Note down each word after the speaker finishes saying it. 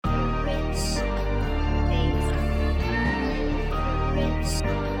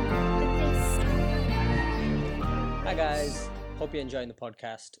Hi guys, hope you're enjoying the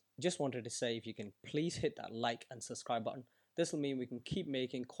podcast. Just wanted to say if you can please hit that like and subscribe button. This will mean we can keep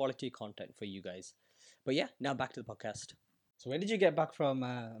making quality content for you guys. But yeah, now back to the podcast. So when did you get back from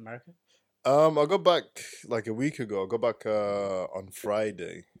America? I got back like a week ago. I got back on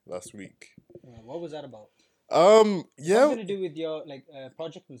Friday last week. What was that about? Yeah, Something to do with your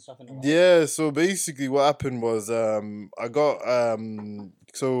project and stuff in a while. yeah. So basically, what happened was I got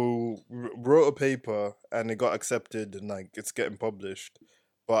wrote a paper and it got accepted and like it's getting published.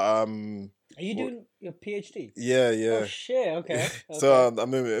 But Are you doing your PhD? yeah, Oh yeah. shit! Okay. So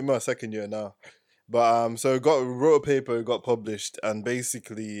I'm in my second year now. But so wrote a paper, it got published, and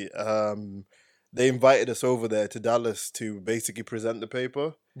basically they invited us over there to Dallas to basically present the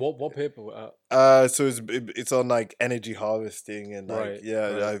paper. What paper? So it's on like energy harvesting and like Right, yeah,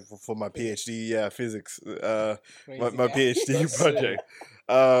 right. for my PhD, yeah, physics. Crazy My guy. PhD That's sick. project.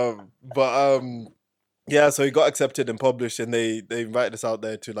 But yeah, so it got accepted and published, and they invited us out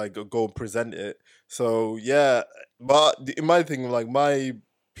there to like go and present it. So yeah, but in my thing, like my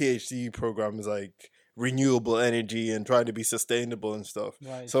PhD program is like renewable energy and trying to be sustainable and stuff.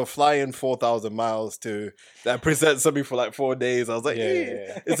 Right. So flying 4,000 miles to present something for like 4 days, I was like,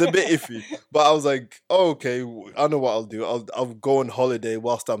 Yeah. it's a bit iffy. But I was like, oh, okay, I know what I'll do. I'll go on holiday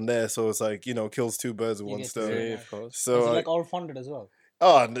whilst I'm there. So it's like, kills two birds with You one get to stone. see Yeah, that. of course. So Is it like all funded as well?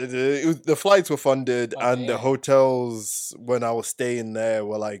 oh, the flights were funded, Okay, and the yeah. hotels when I was staying there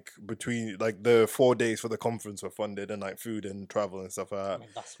were like between like the 4 days for the conference were funded, and like food and travel and stuff like I that. mean,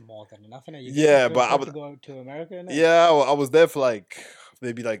 that's more than enough, innit? You Yeah, get but I good was to go to America, innit? yeah, I was there for like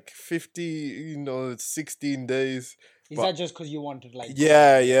maybe like 50, 16 days. Is But that just because you wanted like?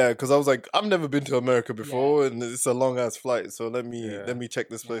 yeah, because I was like, I've never been to America before, and it's a long ass flight, so let Yeah. me check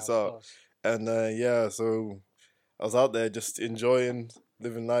this Yeah, place of out. course. And yeah, so I was out there just enjoying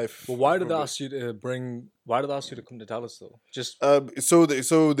living life. But why did for they a bit. ask you to bring? Why did they ask you to come to Dallas though? Just So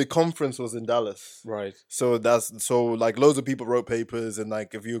the conference was in Dallas. right. So like loads of people wrote papers, and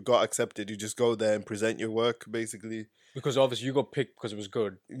like if you got accepted, you just go there and present your work basically. Because obviously you got picked because it was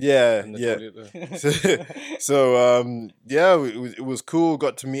good. Yeah, And they yeah. told you to. Yeah, it was cool.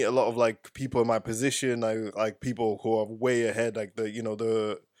 Got to meet a lot of like people in my position. I like people who are way ahead, like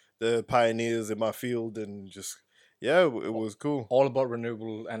the pioneers in my field, and just yeah, it was cool. All about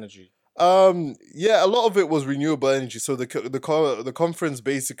renewable energy. Yeah, a lot of it was renewable energy. So the conference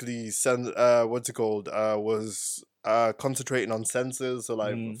basically what's it called was concentrating on sensors, so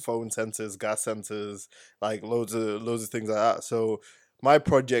like phone sensors, gas sensors, like loads of things like that. So my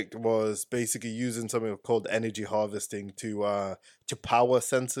project was basically using something called energy harvesting to power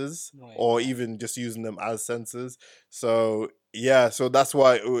sensors, Right, or right. even just using them as sensors. So yeah, so that's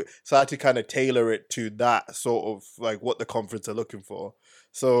why so I had to kind of tailor it to that sort of like what the conference are looking for.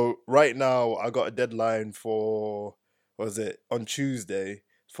 So right now I got a deadline for what was it on Tuesday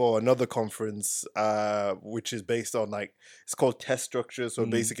for another conference which is based on like it's called test structure. So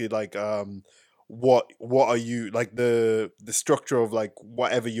basically like what are you like the structure of like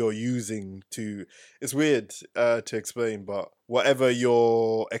whatever you're using to it's weird to explain, but whatever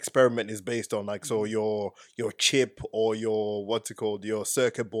your experiment is based on, like so your chip or your what's it called, your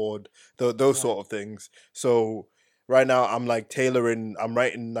circuit board, those sort of things. So right now I'm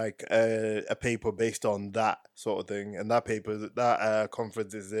writing like a paper based on that sort of thing, and that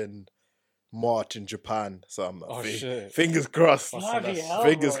conference is in March in Japan. So I'm Oh, shit. fingers crossed. Bloody hell,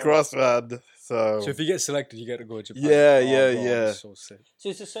 Fingers bro. crossed, man. So So if you get selected, you get to go to Japan. Yeah, Oh, yeah, bro, yeah. that's so sick. So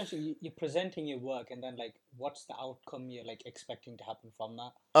it's essentially you're presenting your work, and then like, what's the outcome you're like expecting to happen from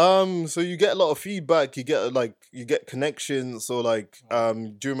that? so you get a lot of feedback, you get connections. So like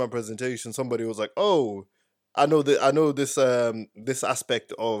during my presentation somebody was like, oh, I know this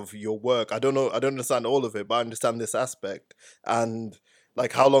aspect of your work. I don't understand all of it, but I understand this aspect. And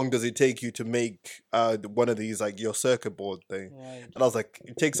like, how long does it take you to make one of these, like your circuit board thing? Right. And I was like,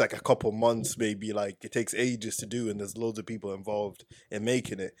 it takes like a couple months, maybe, like it takes ages to do, and there's loads of people involved in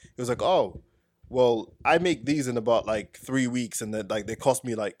making it. It was like, oh, well, I make these in about like 3 weeks, and then like they cost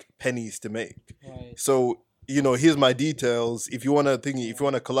me like pennies to make. Right. So here's my details. If you want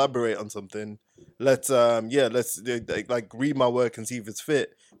to collaborate on something, let's like read my work and see if it's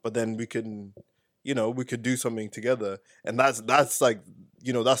fit. But then we can, we could do something together, and that's like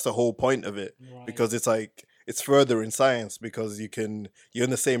that's the whole point of it, Right. because it's like it's further in science, because you're in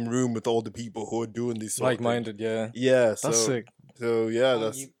the same room with all the people who are doing these sort of things. Like-minded, yeah. Yeah, That's sick. So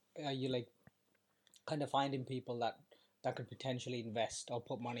yeah, Are you like kind of finding people that could potentially invest or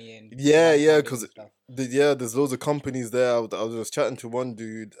put money in? Yeah, crowdfunding because and stuff? there's loads of companies there. I was just chatting to one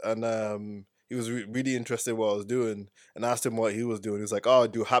dude, and he was really interested in what I was doing, and I asked him what he was doing. He was like, "Oh, I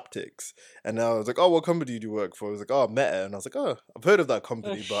do haptics," and I was like, "Oh, what company do you work for?" He was like, "Oh, Meta," and I was like, "Oh, I've heard of that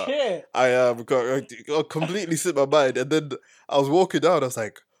company, but shit. I got completely slipped my mind." And then I was walking down, I was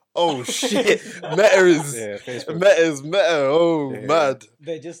like, "Oh shit, Meta is Yeah, Facebook. Meta. Oh, Yeah. mad."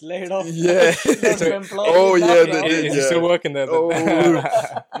 They just laid off Yeah. lots of employees. Oh, now, yeah, bro. they did, Is he yeah. still working there? Oh,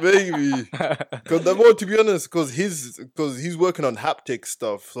 maybe. Because well, to be honest, because he's working on haptic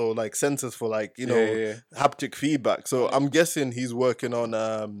stuff, so like sensors for like Yeah. haptic feedback. So Right. I'm guessing he's working on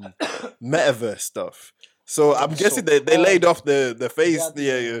metaverse stuff. So I'm So- guessing they laid off the face, Got the-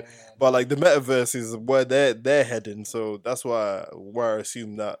 yeah. But like the metaverse is where they're heading. So that's why I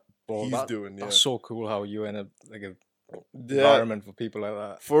assume that Bro, he's doing. Yeah, That's so cool how you in a like a yeah. environment for people like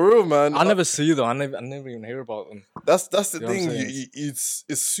that. For real, man. I never see though. I never even hear about them. That's the You know what I'm thing. saying?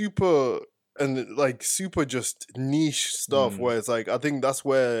 It's super and like super just niche stuff. Where it's like I think that's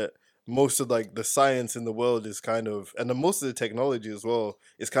where most of like the science in the world is kind of, and then most of the technology as well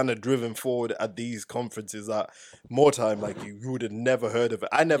is kind of driven forward at these conferences. That more time like you would have never heard of it.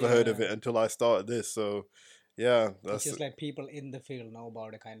 I never heard of Yeah. it until I started this. So yeah, It's that's just like people in the field know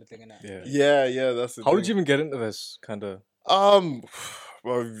about it, kind of thing, innit? Yeah. yeah. That's the How thing. did you even get into this kind of?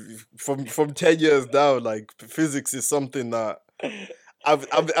 Well, from 10 years down, like physics is something that I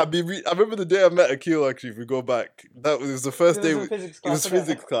remember the day I met Akil. Actually, if we go back, that was the first day. It was in physics It was class, innit?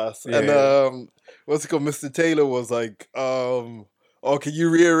 physics class, Yeah. and what's it called? Mr. Taylor was like, "Oh, can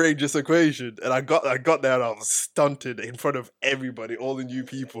you rearrange this equation?" And I got there, and I was stunted in front of everybody, all the new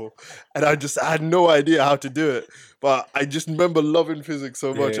people, and I had no idea how to do it. But I just remember loving physics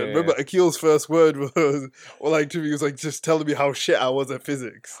so much. I Yeah. remember Akil's first word was, or like to me, he was like just telling me how shit I was at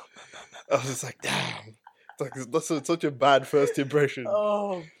physics. I was just like, damn. That's such a bad first impression.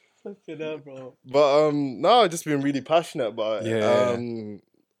 Oh, flipping up, bro. But no, I've just been really passionate about it. Yeah.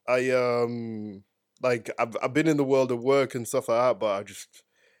 Like I've been in the world of work and stuff like that, but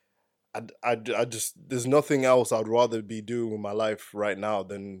I just there's nothing else I'd rather be doing with my life right now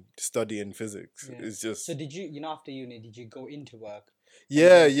than studying physics. Yeah. It's just So did you after uni, did you go into work?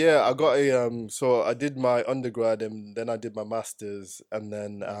 yeah. I got a so I did my undergrad and then I did my masters and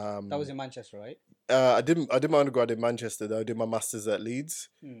then That was in Manchester, right? I did my undergrad in Manchester. Then I did my masters at Leeds.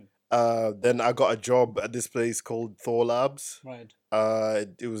 Hmm. Then I got a job at this place called Thor Labs. Right.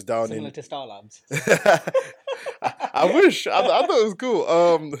 It was down Similar in. to Star Labs. I wish. I thought it was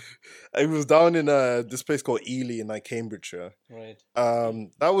cool. It was down in this place called Ely in like Cambridgeshire. Right.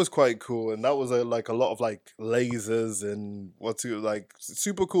 That was quite cool, and that was like a lot of like lasers and what's it like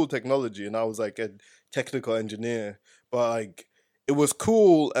super cool technology. And I was like a technical engineer, but like it was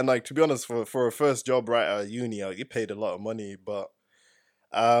cool. And like to be honest, for a first job right out of uni, you paid a lot of money, but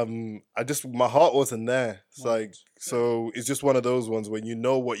I just my heart wasn't there. It's Right. like so it's just one of those ones when you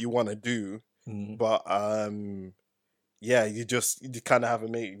know what you want to do, Mhm. but yeah, you kind of have to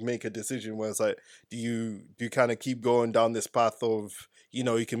make a decision where it's like, do you kind of keep going down this path of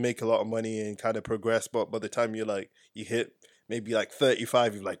you can make a lot of money and kind of progress, but by the time you hit maybe like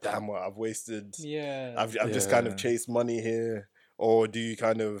 35, you're like, damn, what I've wasted. Yeah. I've just kind of Yeah. chased money here, or do you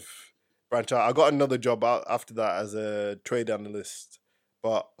kind of branch out? I got another job out after that as a trade analyst,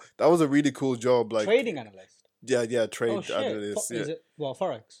 but that was a really cool job. Like Trading analyst. yeah, trade Oh shit. analyst. Is Yeah. it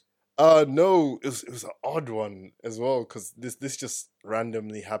Forex? No, it was an odd one as well because this just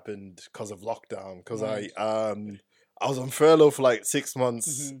randomly happened because of lockdown. Because Right. I was on furlough for like 6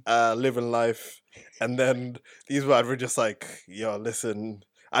 months, living life, and then these were just like, yo, listen.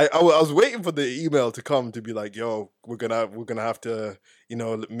 I was waiting for the email to come to be like, yo, we're gonna have to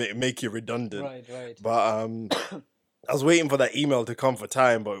make you redundant. Right. But I was waiting for that email to come for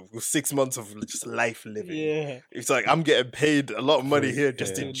time, but it was 6 months of just life living. Yeah. It's like I'm getting paid a lot of money Crazy, here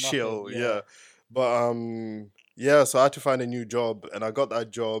just yeah. to Doing chill. nothing, Yeah. yeah. But yeah, so I had to find a new job and I got that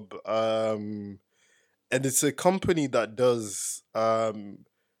job. And it's a company that does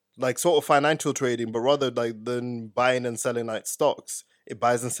like sort of financial trading, but rather like than buying and selling like stocks, it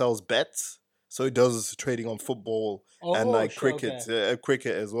buys and sells bets. So it does trading on football and Oh, like shit, cricket, okay.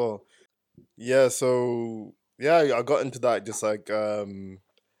 cricket as well. Yeah, so yeah, I got into that just like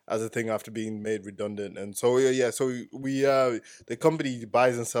as a thing after being made redundant, and so yeah, so we the company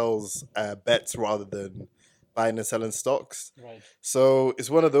buys and sells bets rather than buying and selling stocks. Right. So it's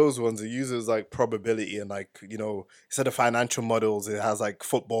one of those ones that uses like probability and like instead of financial models, it has like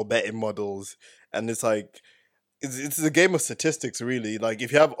football betting models, and it's like it's a game of statistics really. Like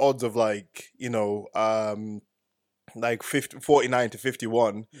if you have odds of like like 49 to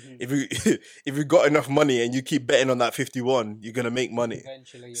 51. Mhm. If you if you got enough money and you keep betting on that 51, you're gonna make money.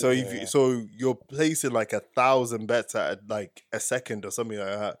 Eventually, So yeah. if you, so you're placing like 1,000 bets at like a second or something like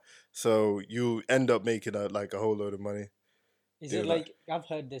that. So you end up making like a whole load of money. Is doing it that. like I've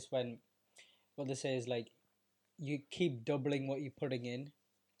heard this when what they say is like you keep doubling what you're putting in.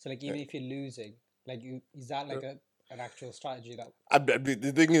 So like even if you're losing, like you is that like an actual strategy that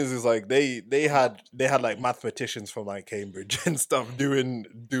The thing is like they had like mathematicians from like Cambridge and stuff doing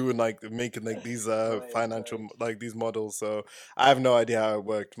like making like these financial like these models. So I have no idea how it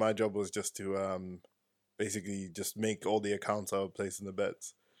worked. My job was just to basically just make all the accounts I would place in the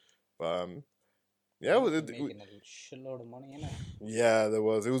bets. But yeah, you're making a shitload of money in it? yeah, there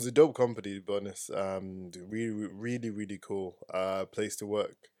was. It was a dope company, to be honest. Really cool place to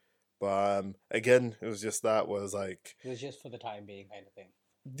work. But again, it was just that was like, It was just for the time being kind of thing.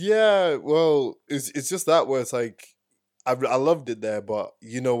 yeah, well, it's just that where it's like, I loved it there, but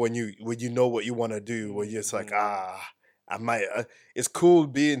you know when you know what you want to do, when you're just like I might. It's cool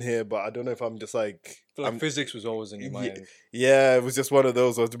being here, but I don't know if I'm just like I feel like physics was always in your mind. Yeah, it was just one of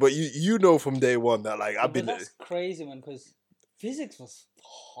those ones. But you know from day one that like I've But been. that's crazy, man, because physics was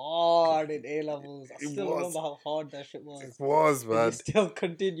hard in A levels. I It still was. remember how hard that shit was. It was, And you man. still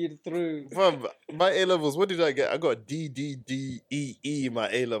continued through. Fam, my A levels. What did I get? I got D D D E E in my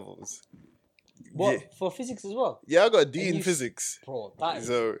A levels. What Yeah, for physics as well? yeah, I got a D And in you s- physics. Bro,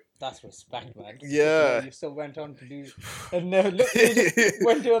 So that's respect, man. yeah. You still went on to do, and literally just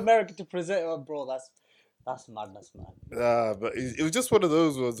went to America to present. Oh, bro, that's madness, man. But it was just one of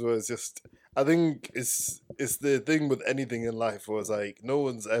those ones where it's just. I think it's the thing with anything in life was like no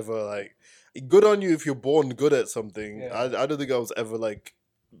one's ever like good on you if you're born good at something. Yeah. I don't think I was ever like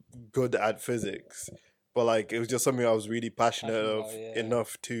good at physics, but like it was just something I was really passionate Passionate of about, yeah.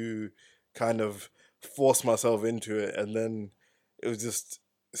 enough to kind of force myself into it, and then it was just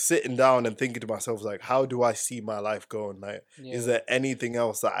sitting down and thinking to myself like, how do I see my life going? Like, is Yeah. there anything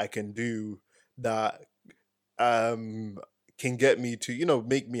else that I can do that can get me to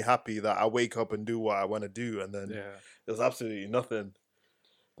make me happy, that I wake up and do what I want to do, and then Yeah. there's absolutely nothing.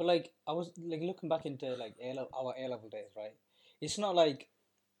 But like I was like looking back into like our A level days, right? It's not like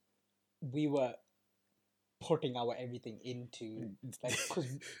we were putting our everything into like because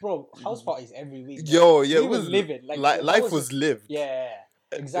bro, house parties every week. Bro. Yo, yeah, we it were was living like that life was lived. Yeah,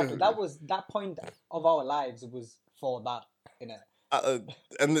 exactly. That was that point of our lives. It was for that, you know.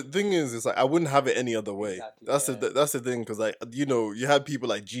 And the thing is, it's like I wouldn't have it any other way. Exactly, That's the thing, because like you had people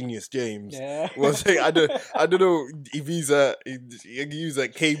like Genius James. Yeah. Well, say I don't know if he's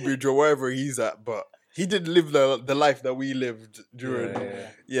at Cambridge or wherever he's at, but he did live the life that we lived during.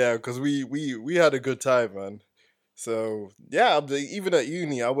 Yeah, because we had a good time, man. So yeah, even at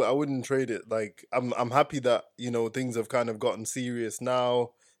uni, I wouldn't trade it. Like I'm happy that things have kind of gotten serious now,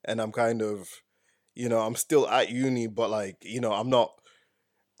 and I'm kind of I'm still at uni, but like I'm not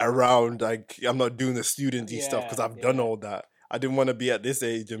around. Like I'm not doing the studenty stuff because I've done all that. I didn't want to be at this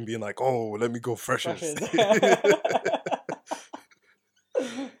age and being like, oh, let me go freshers.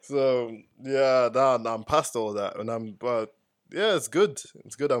 So yeah, nah, I'm past all that, but yeah, it's good.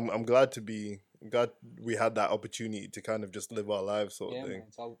 It's good. I'm glad we had that opportunity to kind of just live our lives, sort of thing.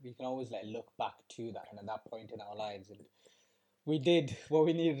 Man, so we can always like look back to that and at that point in our lives, and we did what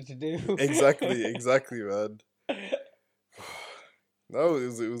we needed to do. Exactly, man. No,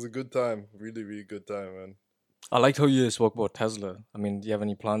 it was a good time. Really good time, man. I liked how you spoke about Tesla. I mean, do you have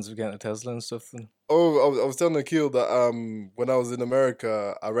any plans of getting a Tesla and stuff? Then? Oh, I was telling Akil that when I was in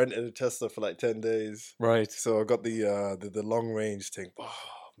America, I rented a Tesla for like 10 days. Right. So I got the long range thing. Oh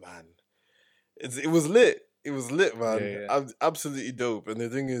man, it was lit. It was lit, man. Absolutely dope. And the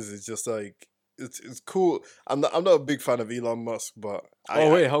thing is, it's just like it's cool. I'm not a big fan of Elon Musk, but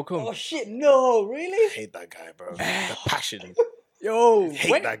how come? Oh shit! No, really? I hate that guy, bro. The passion. Yo,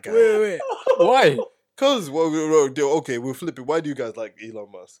 hate that guy. Wait. Why? Because okay, we'll flip it. Why do you guys like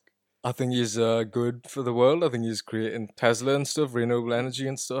Elon Musk? I think he's good for the world. I think he's creating Tesla and stuff, renewable energy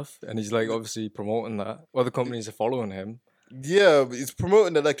and stuff, and he's like obviously promoting that. Other companies are following him. Yeah, he's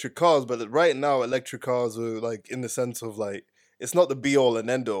promoting electric cars, but right now electric cars are like in the sense of like it's not the be all and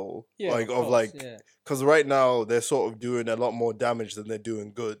end all. Because right now they're sort of doing a lot more damage than they're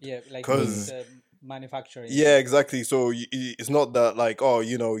doing good. Yeah, like because manufacturing. Yeah, exactly. So it's not that like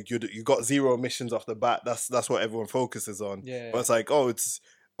you got zero emissions off the bat. That's what everyone focuses on. Yeah. But it's like it's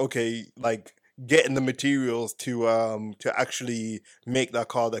okay, like getting the materials to actually make that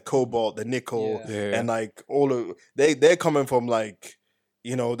car, the cobalt, the nickel, and like all of they're coming from like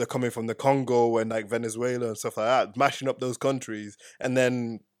they're coming from the Congo and like Venezuela and stuff like that, mashing up those countries, and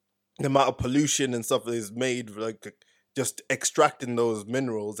then the amount of pollution and stuff that is made, like just extracting those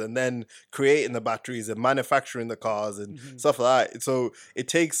minerals and then creating the batteries and manufacturing the cars and stuff like that. So it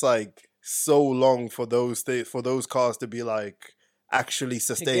takes like so long for those for those cars to be like actually To get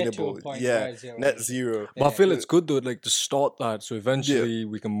to a sustainable. point Yeah, where zero net emission. zero. But I feel it's good though, like to start that, so eventually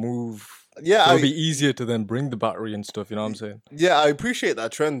we can move. Yeah, It'll be easier to then bring the battery and stuff. You know what I'm saying? Yeah, I appreciate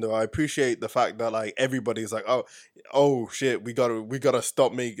that trend though. I appreciate the fact that like everybody's like, oh shit, we gotta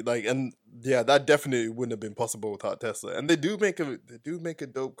stop making like, and yeah, that definitely wouldn't have been possible without Tesla. And they do make a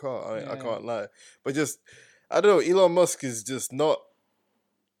dope car. I can't lie, but just I don't know. Elon Musk is just not.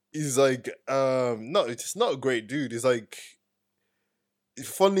 He's like no, it's just not a great dude. He's like,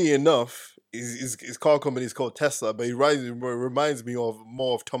 funny enough, his car company is called Tesla, but he reminds me of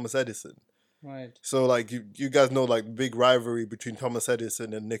more of Thomas Edison. Right. So like you guys know like big rivalry between Thomas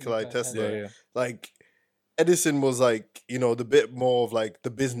Edison and Nikola Tesla. Yeah. Like Edison was like, the bit more of like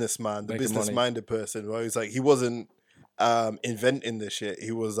the businessman, the business minded person, right? He's like he wasn't inventing this shit.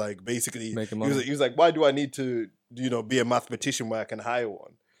 He was like basically he was like, why do I need to be a mathematician where I can hire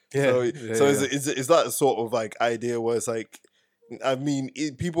one? Yeah. So is that sort of like idea where it's like, I mean,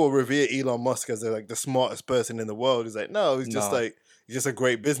 people revere Elon Musk as like the smartest person in the world. He's like, no, he's just like, he's just a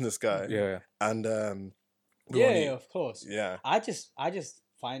great business guy. Yeah. And of course. Yeah. I just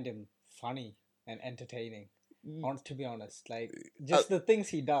find him funny and entertaining. To be honest, like just the things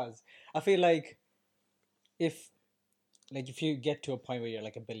he does. I feel like if you get to a point where you're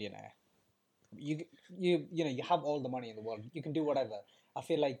like a billionaire, you have all the money in the world. You can do whatever. I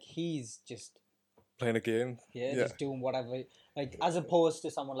feel like he's just playing a game. Yeah, just doing whatever. Like as opposed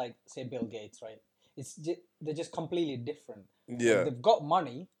to someone like say Bill Gates, right? They're just completely different. Yeah, like, they've got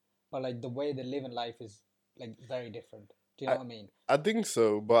money, but like the way they live in life is like very different. Do you know what I mean? I think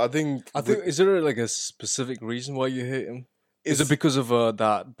so, but I think is there like a specific reason why you hate him? Is it because of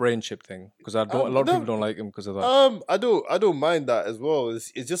that brain chip thing? Because a lot of people don't like him because of that. I don't mind that as well.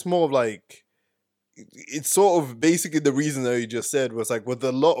 It's just more of like, it's sort of basically the reason that you just said was like with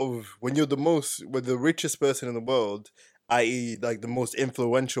a lot of when you're with the richest person in the world, i.e. like the most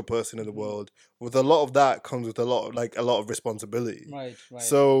influential person in the world, with a lot of that comes with a lot of responsibility. Right.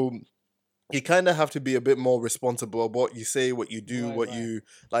 So you kind of have to be a bit more responsible of what you say, what you do, you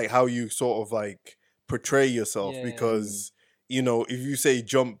like, how you sort of like portray yourself, because if you say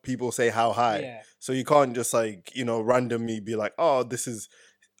jump, people say how high. So you can't just like randomly be like, oh,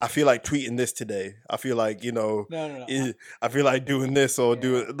 I feel like tweeting this today. I feel like No. I feel like doing this or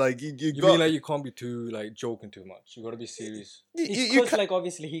doing like you mean like you can't be too like joking too much. You got to be serious. Because like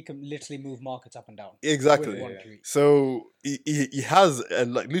obviously he can literally move markets up and down. Exactly. So he has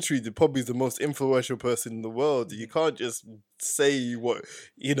like literally probably the most influential person in the world. You can't just say what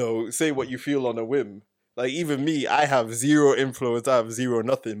you feel on a whim. Like even me, I have zero influence. I have zero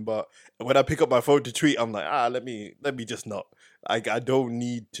nothing. But when I pick up my phone to tweet, I'm like, let me just not. Like I don't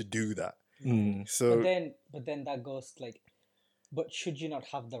need to do that. So, but then that goes like, but should you not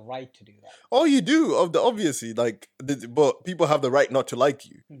have the right to do that? Oh, you do. Obviously, like, but people have the right not to like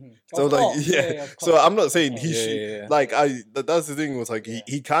you. So, of like, course. So I'm not saying he should. Yeah. Like, that's the thing. Was like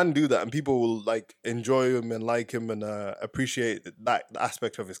he can do that, and people will like enjoy him and like him and appreciate that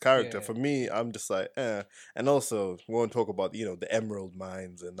aspect of his character. For me, I'm just like, And also, we won't talk about the emerald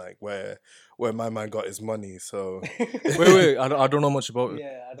mines and like where my man got his money. So wait, I don't know much about it.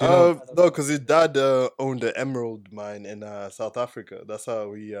 Yeah, no, because his dad owned an emerald mine in South Africa. That's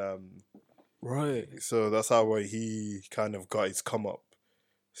how he right. So that's how he kind of got his come up.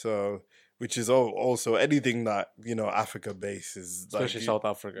 So which is also anything that Africa based is especially like, South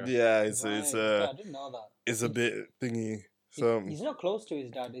Africa. Yeah, I didn't know that. It's a bit thingy. So he's not close to his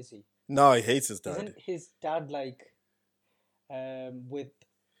dad, is he? No, he hates his dad. Isn't his dad like with?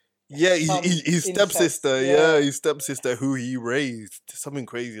 Yeah, his stepsister. Yeah, his stepsister who he raised. Something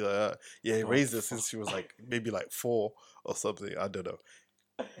crazy like that. Yeah, he raised her since she was like maybe like 4 or something. I don't know.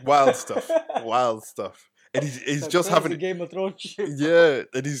 Wild stuff. And he's just having Game of Thrones shit. Yeah,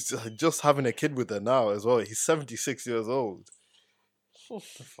 and he's just having a kid with her now as well. He's 76 years old.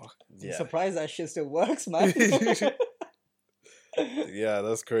 Fuck. Yeah. I'm surprised that shit still works, man. Yeah,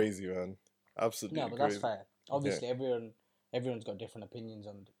 that's crazy, man. Absolutely. No, but crazy. that's fair. Obviously, everyone's got different opinions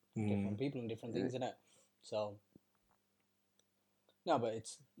on different people and different things, innit? So no, but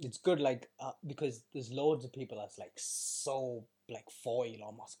it's good, like because there's loads of people that's like so like for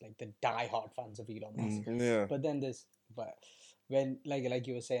Elon Musk, like the die-hard fans of Elon Musk. Yeah. But then when like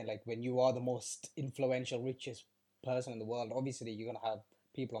you were saying, like when you are the most influential, richest person in the world, obviously you're gonna have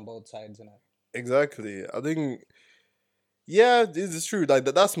people on both sides, innit? Exactly. I think. Yeah, this is true. Like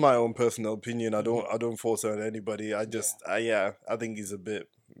that's my own personal opinion. I don't force it on anybody. I just, I think he's a bit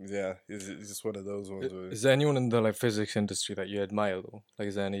yeah, it's just one of those ones. Where, Is there anyone in the like physics industry that you admire though? Like,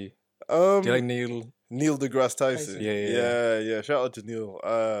 is there any? Do you like um, Neil? Neil deGrasse Tyson. Tyson. Yeah, yeah, Yeah. Shout out to Neil.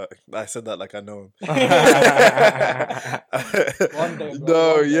 I said that like I know him. yeah. One day, bro.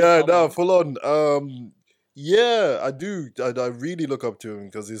 No, One day, yeah, come no, on. full on. Yeah, I do. I really look up to him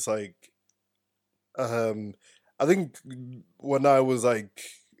because he's like, um, I think when I was like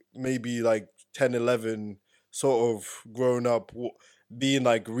maybe like 10, 11, sort of growing up, being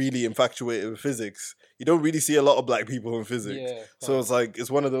like really infatuated with physics, you don't really see a lot of black people in physics. Yeah. So it's like,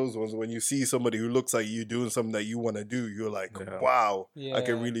 it's one of those ones when you see somebody who looks like you doing something that you want to do, you're like, Yeah. wow, Yeah. I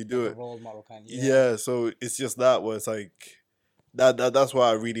can really do like it. a role model kind. Yeah, so it's just that where it's like that's why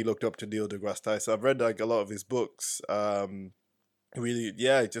I really looked up to Neil deGrasse Tyson. I've read like a lot of his books. Really,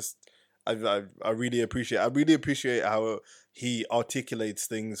 yeah, just I really appreciate how he articulates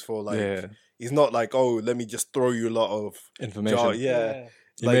things for like Yeah. he's not like, oh, let me just throw you a lot of Information. yeah.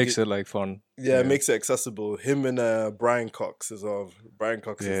 He Like makes it like fun. yeah, it makes it accessible. Him and Brian Cox as well. Brian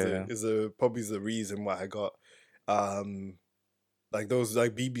Cox Yeah. is probably the reason why I got like those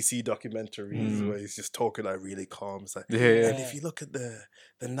like BBC documentaries where he's just talking like really calm. It's like, Yeah. and if you look at the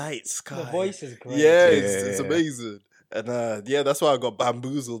night sky, The voice is great. yeah, Yeah, it's yeah. amazing. And yeah, that's why I got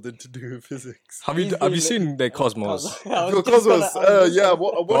bamboozled into doing physics. Have He's you been seen the Cosmos? I was Yo, just gonna- Cosmos, I was just yeah, I gonna-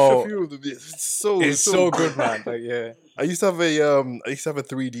 watched Oh, a few of them. It's so It's so good, man. Like, yeah. I used to have a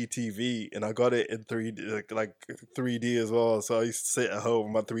 3D TV and I got it in 3D like 3D as well. So I used to sit at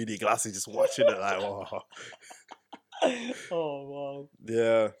home with my 3D glasses just watching it like wow. Oh wow.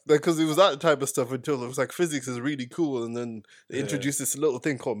 Yeah, because it was that type of stuff until it was like physics is really cool, and then they Yeah. introduced this little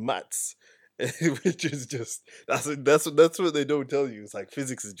thing called maths, which is just that's what they don't tell you. It's like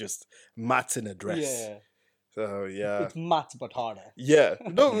physics is just maths in a dress. Yeah. So yeah, It's maths but harder. yeah.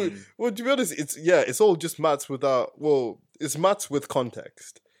 No, Mm. well to be honest, it's all just maths without. Well, it's maths with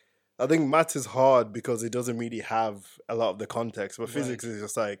context. I think maths is hard because it doesn't really have a lot of the context, but physics is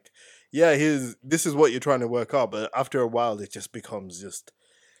just like, yeah, this is what you're trying to work out, but after a while, it just becomes just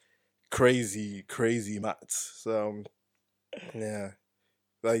crazy maths. So yeah,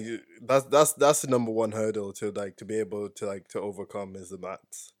 like that's the number one hurdle to like to be able to like to overcome is the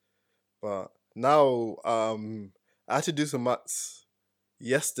maths. But now I had to do some maths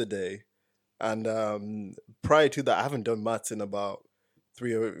yesterday, and prior to that, I haven't done maths in about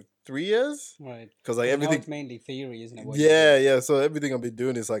 3 years Right. because like Now everything. it's mainly theory, isn't it? what you Yeah. So everything I've been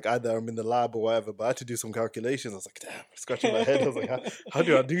doing is like either I'm in the lab or whatever. But I had to do some calculations. I was like, damn, scratching my head. I was like, how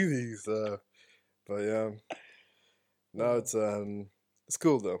do I do these? But yeah, no, it's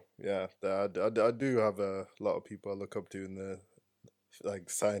cool though. Yeah, I do have a lot of people I look up to in the like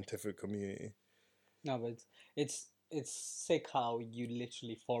scientific community. No, but it's sick how you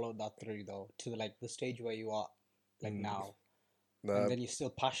literally followed that through though to like the stage where you are like now, Nah, and then you're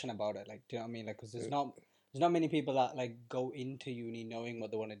still passionate about it. Like, do you know what I mean? Like, because there's not many people that like go into uni knowing what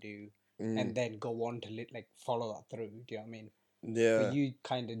they want to do and then go on to like follow that through. Do you know what I mean? yeah, But you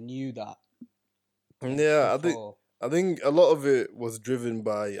kind of knew that. yeah. Before. I think a lot of it was driven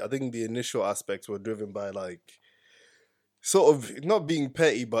by. I think the initial aspects were driven by like sort of not being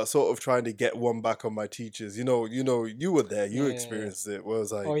petty, but sort of trying to get one back on my teachers. You were there, you Yeah. experienced it. Where it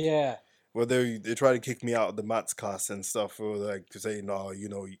was like, Oh yeah. well, they try to kick me out of the maths class and stuff, or like to say, no,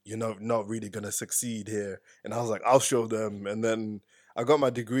 you're not really gonna succeed here. And I was like, I'll show them. And then I got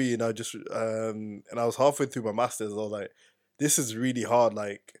my degree, and I just and I was halfway through my masters. I was like, this is really hard.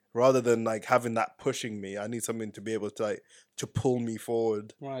 Like, rather than like having that pushing me, I need something to be able to like to pull me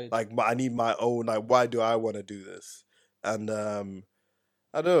forward. Right. Like, I need my own. Like, why do I want to do this? And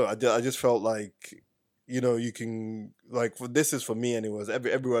I don't know. I just felt like you can like this is for me anyways.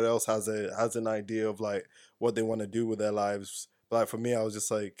 Everyone else has an idea of like what they want to do with their lives. But like for me, I was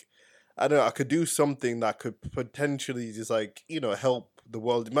just like, I don't know. I could do something that could potentially just like help the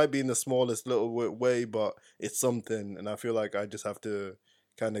world. It might be in the smallest little way, but it's something. And I feel like I just have to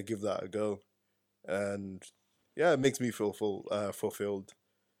kind of give that a go. And yeah, it makes me feel fulfilled.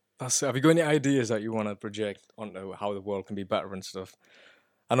 Have you got any ideas that you want to project onto how the world can be better and stuff?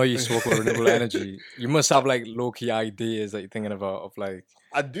 I know you spoke about renewable energy. You must have like low-key ideas that you're thinking about of like.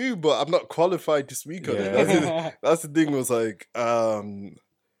 I do, but I'm not qualified to speak on Yeah. it. That's the thing. Was like,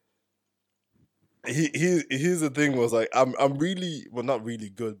 here's the thing. Was like, I'm really not really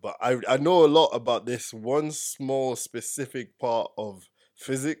good, but I know a lot about this one small specific part of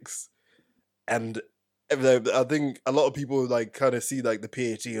physics, and I think a lot of people like kind of see like the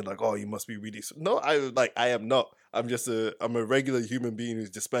PhD and like, oh, you must be really no. I am not. I'm a regular human being who's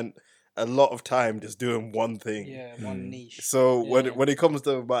just spent a lot of time just doing one thing. Yeah, one niche. So Yeah. when it comes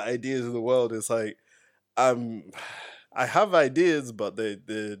to my ideas of the world, it's like I'm I have ideas, but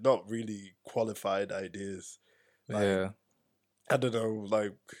they're not really qualified ideas. Like, Yeah. I don't know,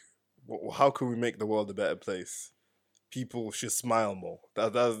 like, how can we make the world a better place? People should smile more.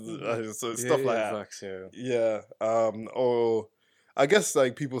 So stuff like that. Facts, yeah. Yeah. Or I guess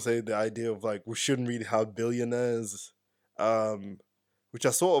like people say the idea of like we shouldn't really have billionaires, which I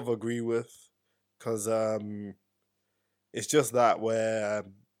sort of agree with, because it's just that where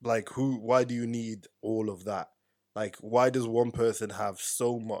like why do you need all of that? Like, why does one person have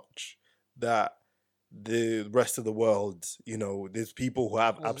so much that the rest of the world, there's people who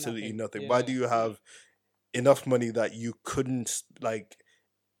have There's absolutely nothing. nothing. Yeah, Why yeah. do you have enough money that you couldn't, like,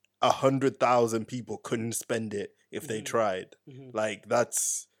 100,000 people couldn't spend it if they Mhm. tried? Mhm. Like,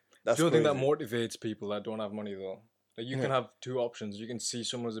 that's Do you think that crazy. motivates people that don't have money though? Like you can Yeah. have two options. You can see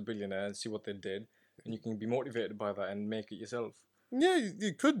someone as a billionaire and see what they did, and you can be motivated by that and make it yourself. Yeah,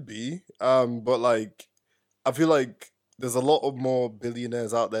 it could be. But like, I feel like there's a lot of more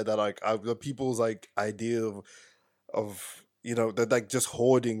billionaires out there that like the people's like idea of they're like just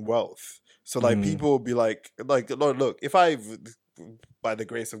hoarding wealth. So like people will be like look, if I, by the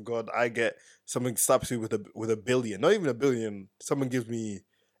grace of God, I get someone slaps me with a billion, not even a billion, someone gives me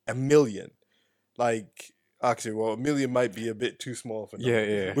a million, like, actually, well, a million might be a bit too small for now.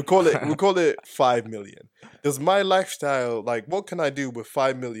 Yeah. We call it 5 million. Does my lifestyle, like, what can I do with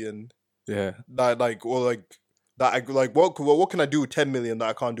 5 million Yeah. that like, or like that I like what can I do with 10 million that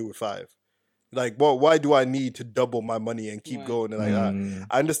I can't do with 5? Like, why do I need to double my money and keep Right. going like that?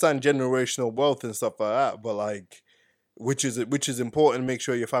 I understand generational wealth and stuff like that, but like, which is important. Make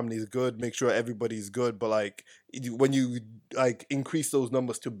sure your family is good. Make sure everybody's good. But like, when you like increase those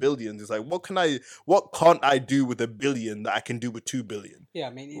numbers to billions, it's like, what can't I do with a billion that I can do with 2 billion? Yeah,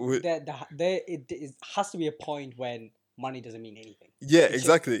 I mean, With- it has to be a point when money doesn't mean anything. yeah, It's just,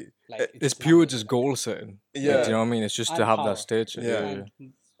 exactly. like, It's just pure money, just like- goal setting. Yeah. Like, do you know what I mean? It's just to And have power. that stature. Yeah. Yeah.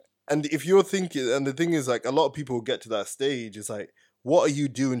 And if you're thinking, and the thing is, like, a lot of people get to that stage, it's like, what are you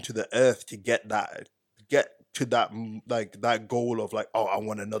doing to the earth to get to that, like, that goal of like, oh, I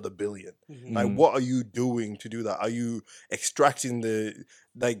want another billion? Mhm. Like, what are you doing to do that? Are you extracting the,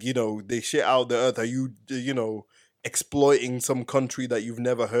 like, the shit out of the earth? Are you, exploiting some country that you've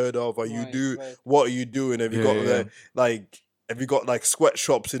never heard of? Are you Right. what are you doing? Have you got like, have you got like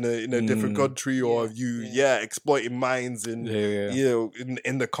sweatshops in a different country, or Yeah, have you yeah. exploiting mines in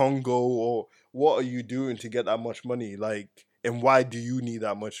in the Congo, or what are you doing to get that much money? Like, and why do you need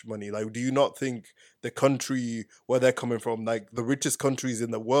that much money? Like, do you not think the country where they're coming from, like the richest countries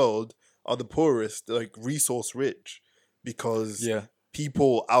in the world, are the poorest, like resource rich? Because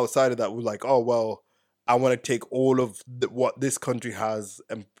people outside of that were like, oh well, I want to take all of what this country has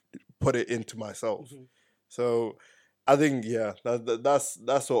and put it into myself. Mhm. So I think that's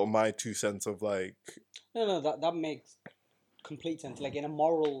sort of my 2 cents of like, No, that makes complete sense. Like, in a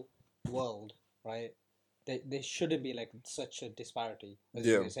moral world, right? There shouldn't be like such a disparity as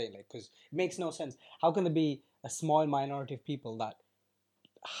Yeah. you're saying, like, because it makes no sense. How can there be a small minority of people that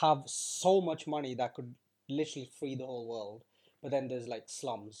have so much money that could literally free the whole world, but then there's like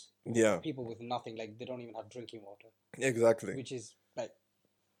slums, Yeah. people with nothing, like they don't even have drinking water, exactly. which is like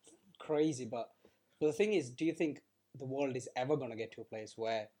crazy. But the thing is, do you think the world is ever gonna get to a place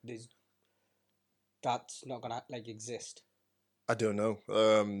where that's not gonna like exist? I don't know.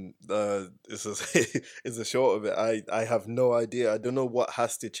 This is a short of it. I have no idea. I don't know what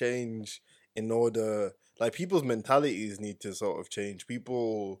has to change in order. Like, people's mentalities need to sort of change.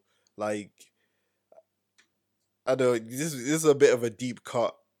 People, like, I don't know. This is a bit of a deep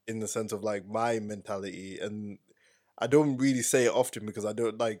cut in the sense of like my mentality, and I don't really say it often because I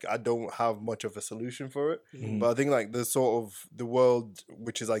don't have much of a solution for it. Mhm. But I think like the world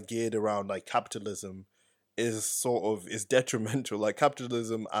which is like geared around like capitalism is detrimental. Like,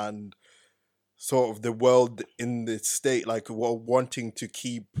 capitalism and sort of the world in the state, like, wanting to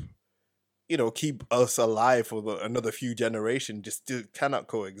keep us alive for another few generations, just still cannot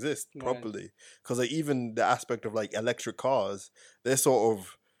coexist Right. properly. Because like, even the aspect of like electric cars, they're sort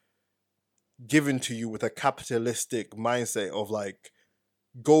of given to you with a capitalistic mindset of like,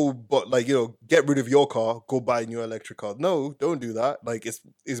 get rid of your car, go buy a new electric car. No, don't do that. Like,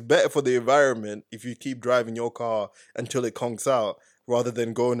 it's better for the environment if you keep driving your car until it conks out, rather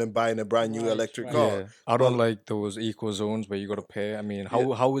than going and buying a brand new Right, electric right. car. Yeah, I don't But- like those eco zones where you got to pay. I mean,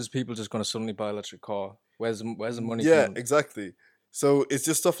 how is people just gonna suddenly buy an electric car? Where's the money? Yeah, coming? exactly. So it's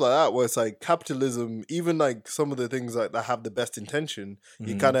just stuff like that where it's like capitalism, even like some of the things like that have the best intention,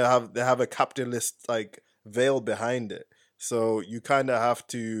 you kind of have a capitalist like veil behind it. So you kind of have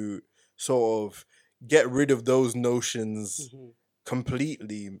to sort of get rid of those notions Mhm.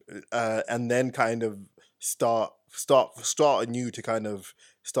 completely, and then kind of start anew, to kind of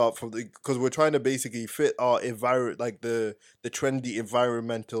start from the, because we're trying to basically fit our environment, like the trendy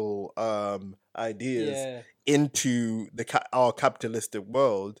environmental ideas Yeah. into our capitalistic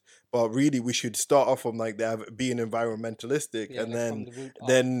world. But really we should start off from like being environmentalistic, Yeah, and like from the root up.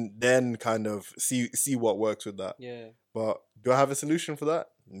 then kind of see what works with that. Yeah. But do I have a solution for that?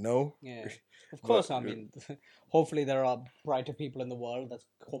 No. Yeah. Of But, course, I mean, hopefully there are brighter people in the world that's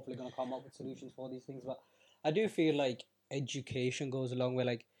hopefully going to come up with solutions for these things. But I do feel like education goes a long way.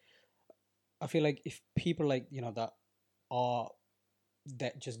 Like, I feel like if people like, that are,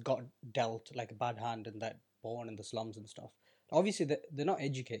 that just got dealt like a bad hand and that born in the slums and stuff, obviously they're not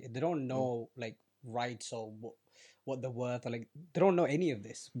educated. They don't know like rights or what they're worth, or like they don't know any of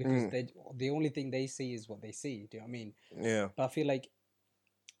this because the only thing they see is what they see. Do you know what I mean? yeah. But I feel like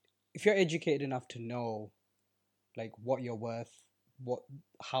if you're educated enough to know like what you're worth,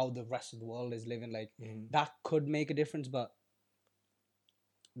 how the rest of the world is living, like that could make a difference. But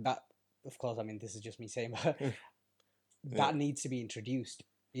that, of course, I mean, this is just me saying, but that needs to be introduced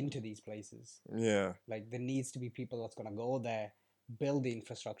into these places. Yeah. Like there needs to be people that's gonna go there, build the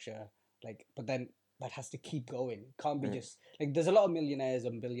infrastructure, like, but then that has to keep going. Can't be just like, there's a lot of millionaires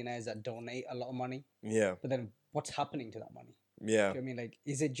and billionaires that donate a lot of money. Yeah. But then what's happening to that money? Yeah. Do you know what I mean? Like,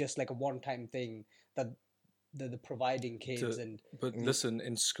 is it just like a one-time thing that they're providing kids But listen,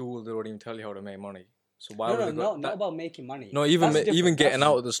 in school they don't even tell you how to make money. So why no, would no, they go, not about making money. No, even That's different. getting That's-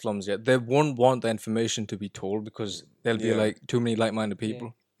 out of the slums yet, they won't want the information to be told because there'll be like too many like-minded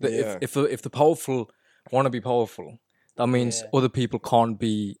people. Yeah. If the powerful want to be powerful, that means other people can't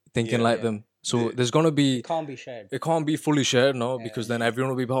be thinking like them. So there's gonna be, It can't be shared. it can't be fully shared, no, because then everyone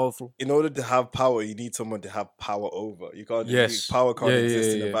will be powerful. In order to have power, you need someone to have power over. You can't. Yes. Power can't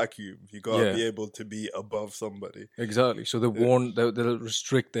exist in a yeah. vacuum. You gotta be able to be above somebody. Exactly. So they'll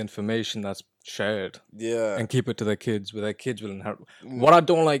restrict the information that's shared. Yeah. And keep it to their kids, where their kids will inherit. What I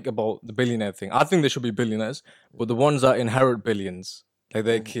don't like about the billionaire thing, I think they should be billionaires, but the ones that inherit billions, like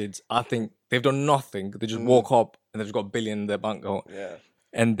their kids, I think they've done nothing. They just woke up and they've just got a billion in their bank account. Yeah.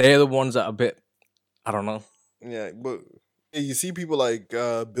 And they're the ones that are a bit, I don't know. Yeah, but you see people like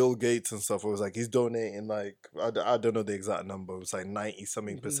Bill Gates and stuff. It was like he's donating like I don't know the exact number. It was like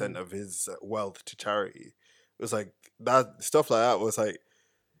 90-something% of his wealth to charity. It was like that stuff like that was like,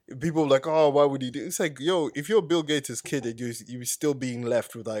 people were like, oh, why would he do? It's like, yo, if you're Bill Gates' kid and you're still being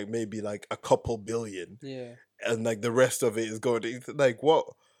left with like maybe like a couple billion, and like the rest of it is going to, like, what?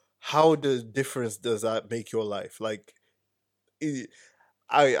 How the difference does that make your life? Like,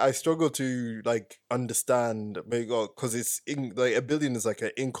 I struggle to like understand, because it's like a billion is like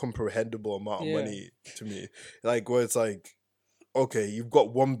an incomprehensible amount of money to me. Like, where it's like, okay, you've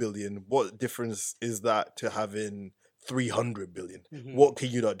got 1 billion. What difference is that to having 300 billion? What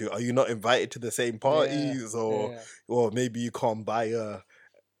can you not do? Are you not invited to the same parties, or maybe you can't buy a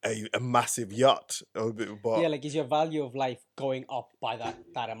massive yacht? But like, is your value of life going up by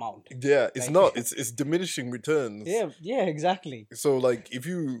that amount? Yeah, it's like, not. It's diminishing returns. Yeah, exactly. So like, if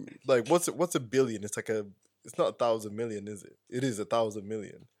you like, what's a billion? It's like it's not 1,000 million, is it? It is 1,000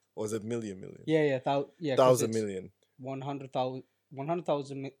 million, or is it million? Yeah, 1,000 million. 100,000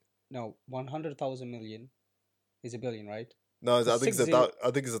 million is a billion, right? No, I think it's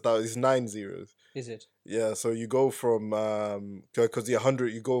 1,000. It's 9 zeros. Is it? Yeah, so you go from because the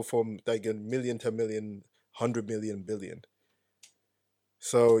 100, you go from like a million to million, 100 million, billion.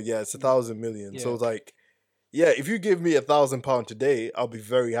 So yeah, it's 1,000 million. So it's like, yeah, if you give me £1,000 today, I'll be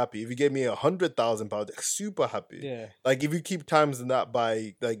very happy. If you give me £100,000, super happy. Yeah. Like if you keep timesing that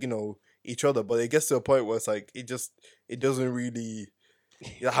by like, each other, but it gets to a point where it's like it doesn't really.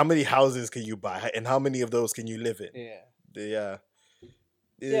 How many houses can you buy, and how many of those can you live in? Yeah.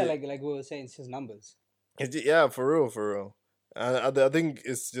 Like we were saying, it's just numbers. Yeah, for real. And I think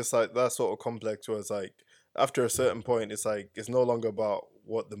it's just like that sort of complex where it's like, after a certain point, it's like it's no longer about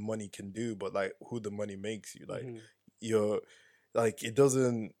what the money can do, but like who the money makes you. Like you're like, it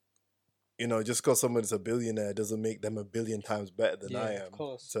doesn't, just because someone's a billionaire doesn't make them a billion times better than I am. Of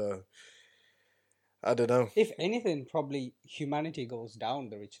course. So I don't know. If anything, probably humanity goes down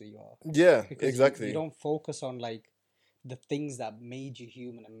the richer you are. Yeah, because exactly. You don't focus on like the things that made you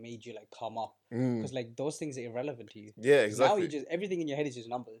human and made you like come up, because like those things are irrelevant to you. Yeah, exactly. Now everything in your head is just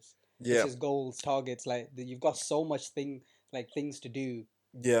numbers. Yeah, it's just goals, targets. Like you've got so much things to do.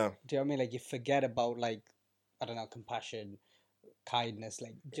 Yeah. Do you know what I mean? Like you forget about like, I don't know, compassion, kindness,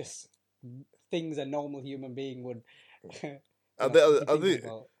 like just things a normal human being would. I think.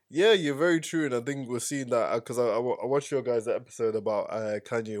 Yeah, you're very true, and I think we're seeing that because I watched your guys' episode about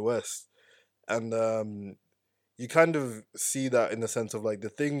Kanye West, and you kind of see that in the sense of like the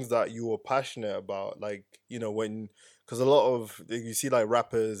things that you were passionate about, like, you know, when, because a lot of you see like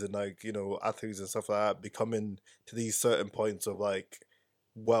rappers and like, you know, athletes and stuff like that becoming to these certain points of like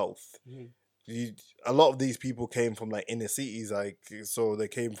wealth. Mhm. you, a lot of these people came from like inner cities, like, so they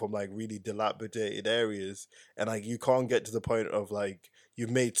came from like really dilapidated areas, and like you can't get to the point of like you've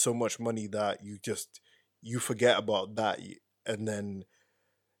made so much money that you forget about that, and then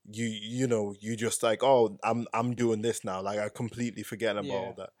you know, you just like, oh, I'm doing this now, like I completely forget about Yeah.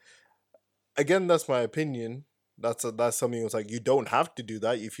 all that. Again, that's my opinion. That's something that's like, you don't have to do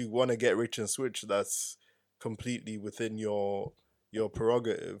that. If you want to get rich and switch, that's completely within your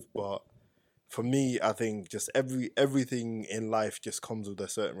prerogative. But for me, I think just everything in life just comes with a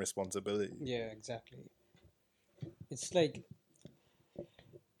certain responsibility. Yeah, exactly. It's like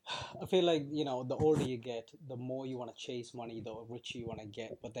I feel like, you know, the older you get, the more you want to chase money, the richer you want to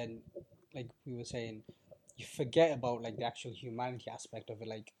get. But then, like we were saying, you forget about like the actual humanity aspect of it.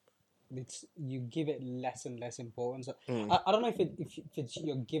 Like it's you give it less and less importance. Mm. I don't know if it's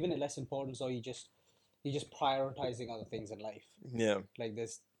you're giving it less importance, or you're just prioritizing other things in life. Yeah. Like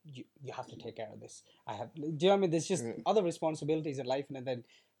this, you have to take care of this. I have. Do you know what I mean? There's just Mm. other responsibilities in life, and then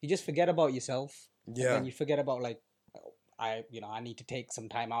you just forget about yourself, and Yeah. then you forget about like, oh, I need to take some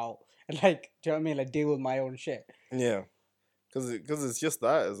time out and like, do you know what I mean? Like deal with my own shit. Yeah. Because it's just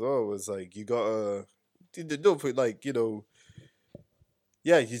that as well. It's like you gotta don't put like, you know,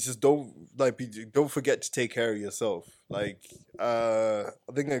 yeah, you just don't like don't forget to take care of yourself. Like, I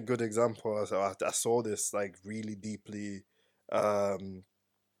think a good example, I saw this like really deeply um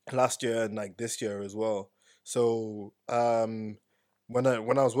last year and like this year as well. So when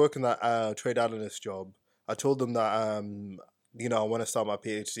I was working that trade analyst job, I told them that you know, I want to start my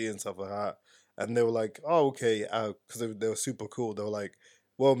PhD and stuff like that, and they were like, oh, okay, because they were super cool. They were like,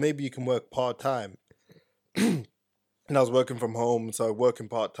 well, maybe you can work part time. And I was working from home, so working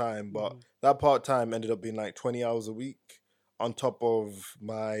part time, but Mhm. that part time ended up being like 20 hours a week on top of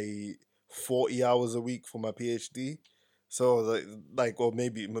my 40 hours a week for my PhD. So or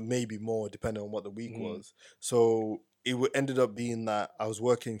maybe more depending on what the week Mhm. was. So ended up being that I was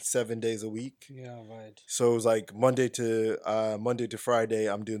working 7 days a week. Yeah, right. So it was like Monday to Friday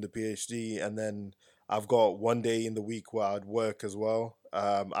I'm doing the PhD, and then I've got one day in the week where I'd work as well.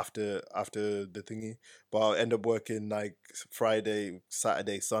 After the thingy, but I'll end up working like Friday,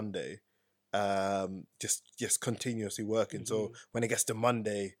 Saturday, Sunday. Just continuously working. So Mhm. when it gets to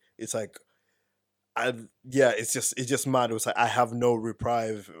Monday, it's like it's just mad. It was like I have no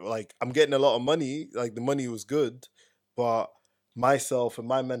reprieve. Like I'm getting a lot of money. Like the money was good, but myself and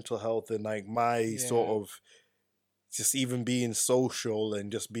my mental health and like my sort Yeah. of just even being social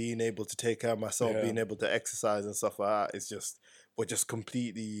and just being able to take care of myself, Yeah. being able to exercise and stuff like that, it's just we're just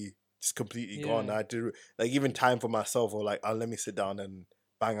completely gone. Yeah. I had to like even time for myself, or like, oh, let me sit down and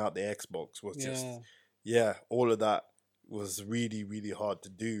bang out the Xbox was just, Yeah. yeah, all of that was really, really hard to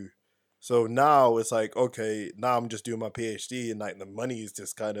do. So now it's like, okay, now I'm just doing my PhD, and like the money is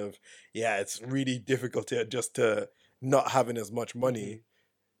just kind of, yeah, it's really difficult to adjust to not having as much Mhm. money.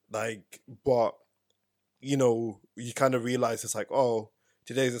 Like, but you know, you kind of realize it's like, oh,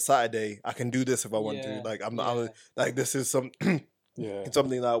 today's a Saturday. I can do this if I want to. Yeah. Like, I'm not Yeah. like this is some Yeah. it's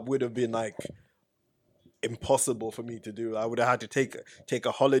something that would have been like impossible for me to do. I would have had to take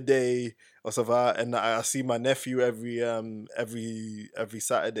a holiday or something. Like that. And I see my nephew every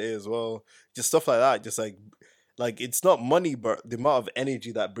Saturday as well. Just stuff like that. Just like it's not money, but the amount of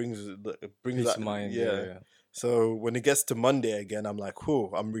energy that brings Peace that, of mind. Yeah. yeah. Yeah. So when it gets to Monday again, I'm like,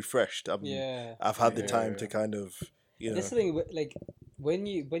 whew, I'm refreshed. Yeah. I've had the time Yeah. to kind of, you This know, thing like when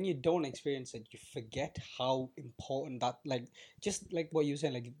you don't experience it, you forget how important that, like, just like what you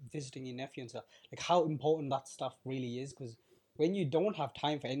said, like visiting your nephew and stuff, like how important that stuff really is. Because when you don't have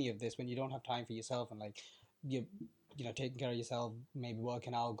time for any of this, when you don't have time for yourself, and like you you know, taking care of yourself, maybe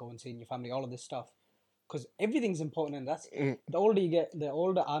working out, going seeing your family, all of this stuff, because everything's important. And that's mm, the older you get, the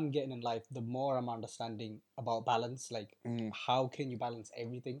older I'm getting in life, the more I'm understanding about balance. Like, mm, how can you balance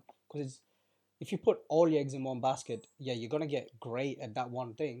everything? Because if you put all your eggs in one basket, yeah, you're gonna get great at that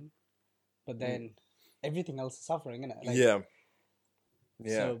one thing, but mm, then everything else is suffering, isn't it? Like, yeah,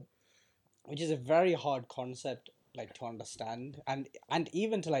 yeah, so, which is a very hard concept, like, to understand, and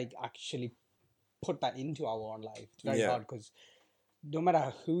even to like actually put that into our own life. It's very yeah, hard because no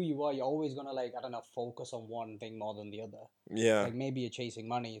matter who you are, you're always gonna, like, I don't know, focus on one thing more than the other. yeah, Like maybe you're chasing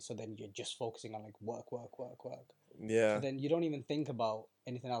money, so then you're just focusing on like work, work, work, work. So yeah, then you don't even think about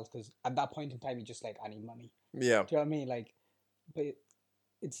anything else because at that point in time, you're just like, I need money. yeah, Do you know what I mean? Like, but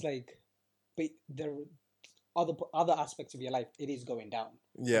it's like, but there are other aspects of your life. It is going down,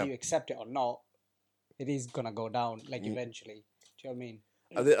 whether yeah, you accept it or not. it is gonna go down like eventually. Do you know what I mean?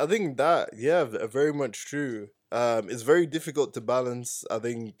 I think that, yeah, very much true. It's very difficult to balance. I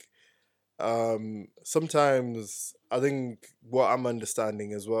think sometimes, I think what I'm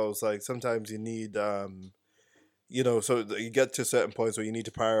understanding as well is like sometimes you need so you get to certain points where you need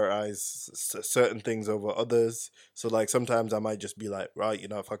to prioritize certain things over others. So like sometimes I might just be like, right,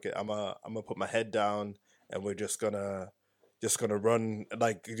 fuck it, I'm gonna put my head down and we're just gonna run,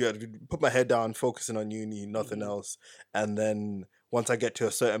 like, yeah, put my head down, focusing on uni, nothing else. And then once I get to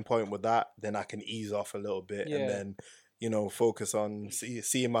a certain point with that, then I can ease off a little bit, and Yeah. then focus on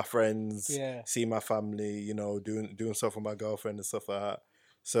seeing my friends, Yeah. seeing my family, doing stuff with my girlfriend and stuff like that.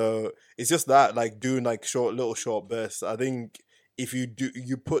 So it's just that, like, doing like short bursts. I think if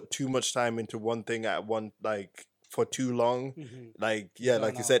you put too much time into one thing at one, like, for too long, like, yeah,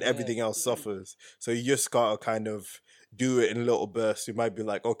 like you said, everything else suffers. So you just gotta kind of do it in little bursts. You might be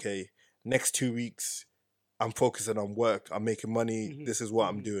like, okay, next 2 weeks I'm focusing on work, I'm making money, this is what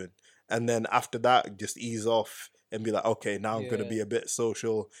I'm doing. And then after that, just ease off and be like, okay, now I'm gonna be a bit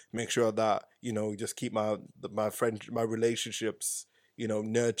social, make sure that, just keep my relationships,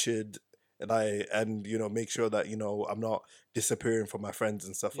 nurtured, and make sure that, I'm not disappearing from my friends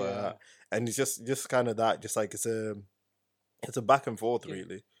and stuff like that. And it's just kind of that, just like it's a back and forth,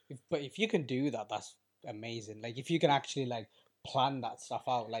 really. But if you can do that, that's amazing. Like if you can actually like plan that stuff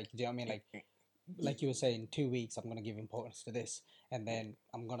out, like, do you know what I mean? Like you were saying, 2 weeks I'm gonna give importance to this, and then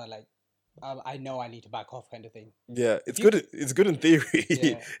I'm gonna like I know I need to back off, kind of thing. Yeah, it's good. It's good in theory.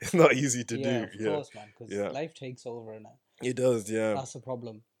 It's not easy to do. Of course, man, because life takes over now. It does. Yeah, that's the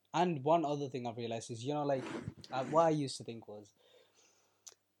problem. And one other thing I've realized is, like, what I used to think was,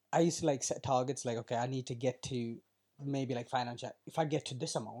 I used to like set targets, like, okay, I need to get to maybe like financial. If I get to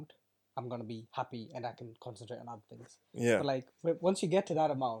this amount, I'm gonna be happy and I can concentrate on other things. Yeah. But like once you get to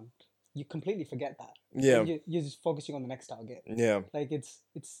that amount, you completely forget that. Yeah. You're just focusing on the next target. Yeah. Like it's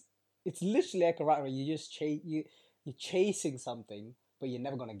literally like a rat race. You just you're chasing something, but you're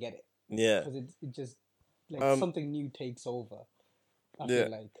never gonna get it. Yeah. Because it just like something new takes over. I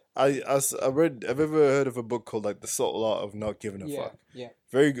feel like I've ever heard of a book called like The Subtle Art of Not Giving a Fuck. Yeah.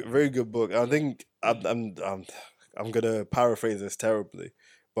 Very good book. I think I'm gonna paraphrase this terribly,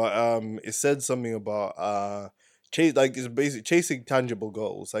 but it said something about chase, like, it's basically chasing tangible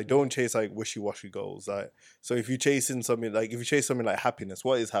goals. Like, don't chase like wishy-washy goals. Like, so if you chase something like happiness,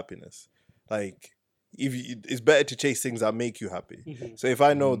 what is happiness? Like, it's better to chase things that make you happy. So if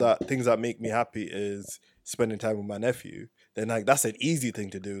I know that things that make me happy is spending time with my nephew, then like that's an easy thing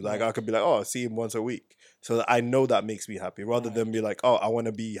to do. Like, I could be like, oh, I see him once a week, so that I know that makes me happy, rather than be like, oh, I want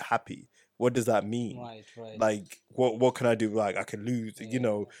to be happy. What does that mean? Right. Like, what can I do? Like, I can lose,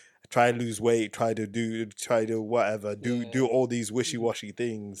 try and lose weight, try to whatever, do all these wishy-washy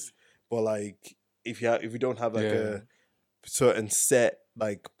things. But like, if you don't have like a certain set,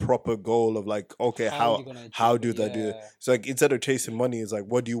 like, proper goal of like, okay, how do I do it? So like, instead of chasing money, it's like,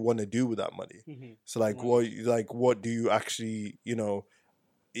 what do you want to do with that money? So like, what do you actually,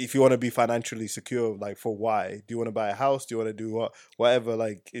 if you want to be financially secure, like, for why? Do you want to buy a house? Do you want to do whatever?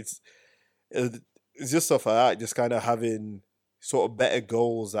 Like, it's just stuff like that. Just kind of having sort of better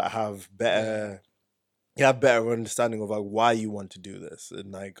goals that have better, better understanding of like why you want to do this,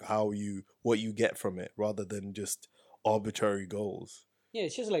 and like what you get from it, rather than just arbitrary goals. Yeah,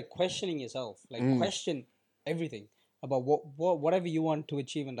 it's just like questioning yourself. Like, question everything about whatever you want to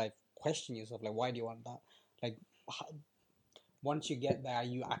achieve in life. Question yourself, like, why do you want that? Like, once you get there, are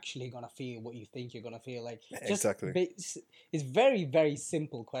you actually gonna feel what you think you're gonna feel? Like, just exactly. It's very, very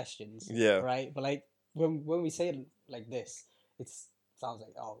simple questions. Yeah. Right. But like when we say it like this, it sounds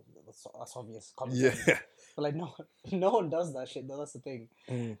like, oh, that's obvious. Yeah. But like no one does that shit. That's the thing.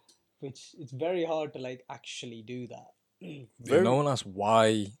 Which it's very hard to like actually do that. No one asks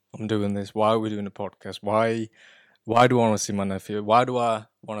why I'm doing this. Why are we doing a podcast? Why do I want to see my nephew? Why do I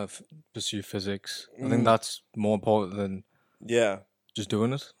want to pursue physics? I think that's more important than just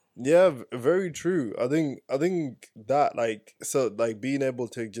doing it. Yeah, very true. I think that, like, so like being able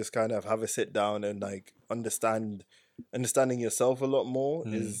to just kind of have a sit down and like understanding yourself a lot more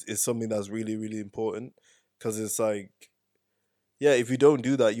is something that's really, really important, because it's like, if you don't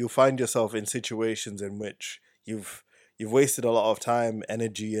do that, you'll find yourself in situations in which you've wasted a lot of time,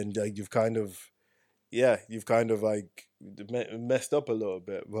 energy, and like you've kind of like messed up a little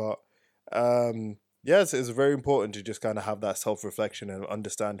bit. But it's very important to just kind of have that self-reflection and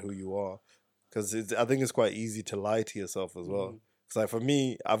understand who you are, because I think it's quite easy to lie to yourself as well. Because like, for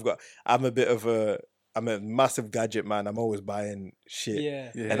me, I'm a massive gadget man. I'm always buying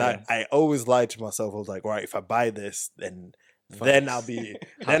shit, and I always lie to myself. I was like, right, if I buy this, then I'll be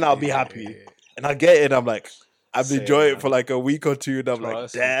happy. and I get it. And I'm like, I've Same, enjoyed it man. for like a week or two, and I'm like,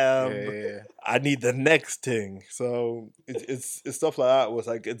 Trust me. damn, Yeah. I need the next thing. So it's stuff like that. Was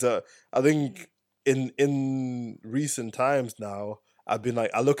like I think in recent times now, I've been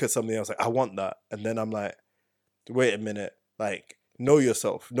like, I look at something, I was like, I want that, and then I'm like, wait a minute, like know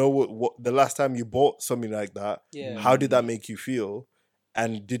yourself, know what the last time you bought something like that, Yeah. how did that make you feel,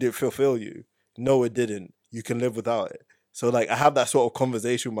 and did it fulfill you? No, it didn't. You can live without it. So like I have that sort of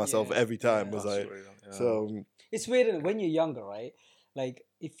conversation with myself Yeah, every time. yeah. Was That's like, real. Yeah. so It's weird isn't it? When you're younger, right? Like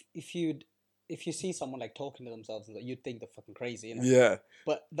if you see someone like talking to themselves, and you'd think they're fucking crazy, you know? yeah,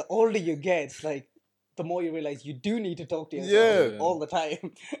 But the older you get, it's like the more you realize you do need to talk to yourself Yeah. all the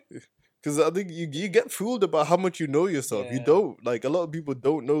time. because I think you get fooled about how much you know yourself. You Yeah. don't, like, a lot of people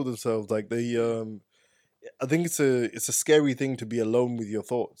don't know themselves. Like they I think it's a scary thing to be alone with your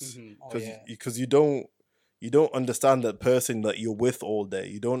thoughts Mhm. Oh because yeah. you don't understand that person that you're with all day.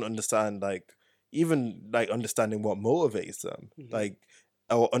 You don't understand, like, even like understanding what motivates them, Mhm. like,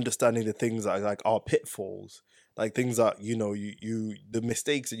 or understanding the things that like are pitfalls, like things that you the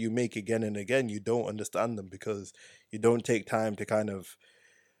mistakes that you make again and again. You don't understand them because you don't take time to kind of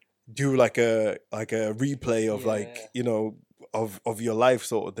do like a replay of, like, of your life,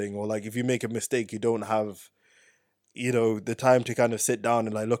 sort of thing. Or like if you make a mistake, you don't have the time to kind of sit down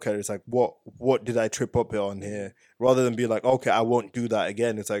and like look at it. It's like, what did I trip up on here, rather than be like, okay, I won't do that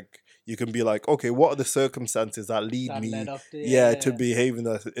again. It's like you can be like, okay, what are the circumstances that lead That led me up to to behaving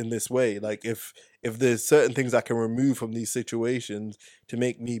in this way? Like if there's certain things I can remove from these situations to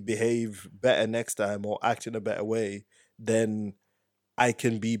make me behave better next time or act in a better way, then I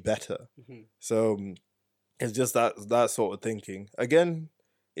can be better. Mhm. So it's just that sort of thinking. Again,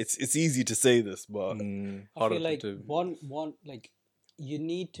 it's easy to say this, but I Harder feel to like do. one like you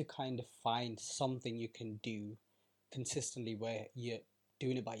need to kind of find something you can do consistently where you're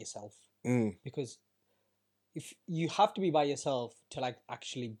doing it by yourself, mm, because if you have to be by yourself to like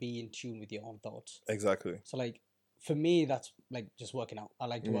actually be in tune with your own thoughts. exactly. So like for me, that's like just working out. I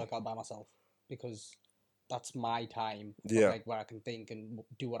like to Mm, work out by myself because that's my time of yeah, like where I can think and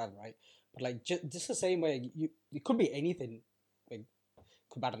do whatever, right? But like just the same way, it could be anything. Like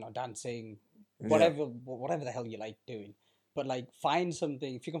could, I don't know, dancing, yeah, whatever the hell you like doing. But like find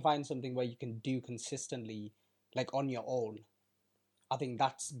something. If you can find something where you can do consistently, like on your own, I think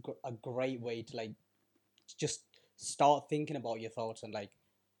that's a great way to like just start thinking about your thoughts and like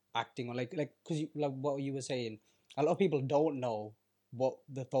acting on like because like what you were saying, a lot of people don't know what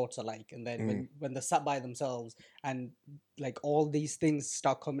the thoughts are like, and then mm, when they're sat by themselves and like all these things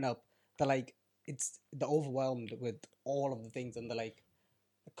start coming up, they're like they're overwhelmed with all of the things, and they're like,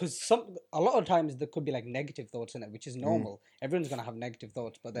 because a lot of times there could be like negative thoughts in it, which is mm, normal. Everyone's gonna have negative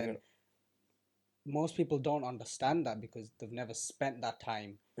thoughts, but yeah, then most people don't understand that because they've never spent that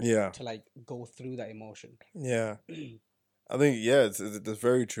time yeah, to like go through that emotion. yeah. I think, yeah, it's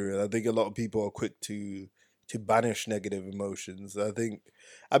very true. And I think a lot of people are quick to banish negative emotions.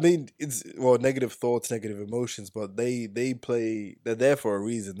 I mean, it's, well, negative thoughts, negative emotions, but they're there for a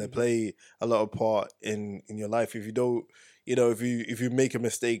reason. They Mhm. play a lot of part in your life. If you don't, if you make a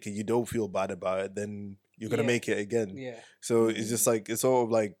mistake and you don't feel bad about it, then you're gonna Yeah, make it again. yeah, So it's just like, it's sort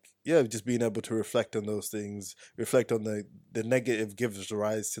of like, yeah, just being able to reflect on those things, reflect on the negative gives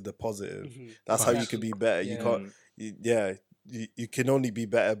rise to the positive. hmm, That's how you Facts. can be exactly. better. You Yeah, can't, yeah, you can only be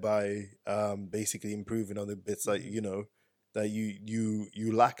better by basically improving on the bits that hmm, that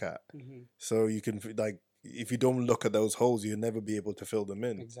you lack at. hmm, So you can, like, if you don't look at those holes, you'll never be able to fill them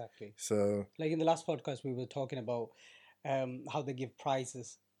in. exactly. So Like in the last podcast, we were talking about how they give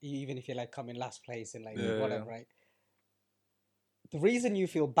prizes even if you like come in last place and like Yeah. whatever, right? The reason you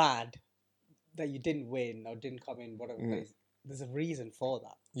feel bad that you didn't win or didn't come in whatever mm, place, there's a reason for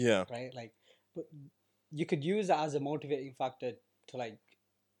that, yeah, right? Like, but you could use that as a motivating factor to like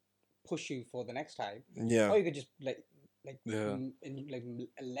push you for the next time, yeah, or you could just like Yeah.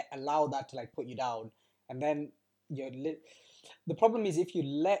 allow that to like put you down, and then the problem is if you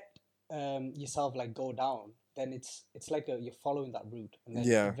let yourself like go down, then it's like you're following that route, and then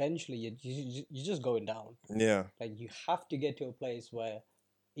yeah, eventually you're just going down. yeah, Like you have to get to a place where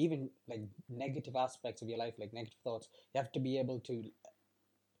even like negative aspects of your life, like negative thoughts, you have to be able to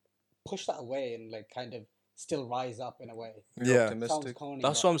push that away and like kind of still rise up in a way. Be yeah, Sounds optimistic. corny,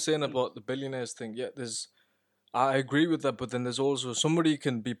 That's but what I'm saying about the billionaires thing. Yeah, I agree with that, but then there's also somebody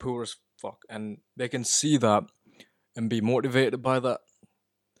can be poor as fuck and they can see that and be motivated by that.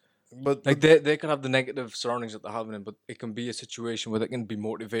 but Like they can have the negative surroundings that they're having, but it can be a situation where they can be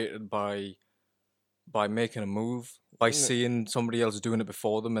motivated by making a move, by mm, seeing somebody else doing it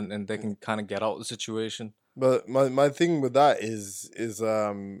before them, and they can kind of get out of the situation. but my thing with that is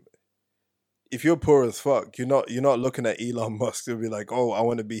if you're poor as fuck, you're not looking at Elon Musk to be like, oh, I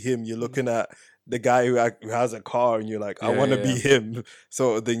want to be him. You're looking at the guy who has a car, and you're like, I Yeah, want to yeah. be him.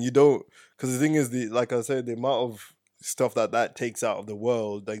 So then you don't, because the thing is, like I said, the amount of stuff that takes out of the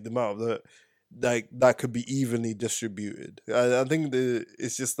world, like the amount of that could be evenly distributed. I think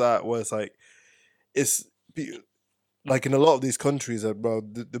it's just that where it's like it's like in a lot of these countries, bro.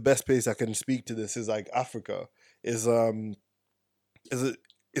 The best place I can speak to this is like Africa. Is it?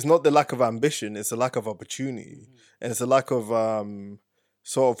 It's not the lack of ambition; it's a lack of opportunity, and it's a lack of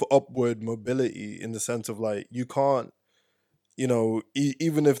sort of upward mobility in the sense of like you can't,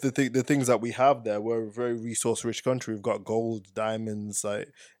 even if the things that we have there, we're a very resource rich country. We've got gold, diamonds, like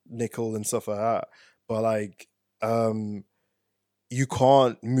nickel and stuff like that, but like you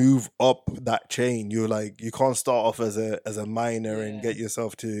can't move up that chain. You're like you can't start off as a miner and get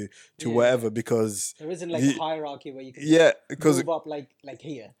yourself to whatever because there isn't like a hierarchy where you can because move up like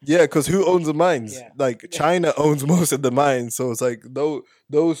here. yeah, because who owns the mines? Yeah. Like China owns most of the mines, so it's like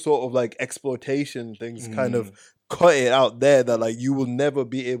those sort of like exploitation things kind of cut it out there that like you will never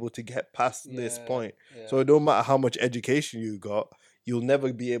be able to get past this point. Yeah. So it don't matter how much education you got, you'll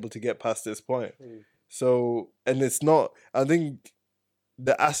never be able to get past this point. So and it's not. I think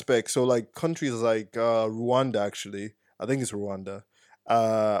the aspect. So like countries like Rwanda, actually, I think it's Rwanda,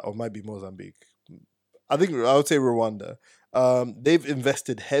 or might be Mozambique. I would say Rwanda. They've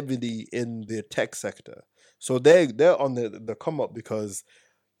invested heavily in the tech sector, so they're on the come up because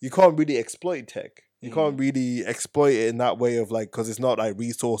you can't really exploit tech. You can't really exploit it in that way of like because it's not like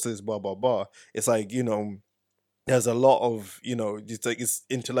resources, blah blah blah. It's like there's a lot of it's like it's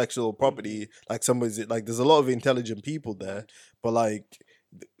intellectual property. Like somebody's like there's a lot of intelligent people there, but like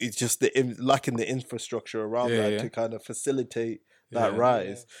it's just lacking the infrastructure around that to kind of facilitate that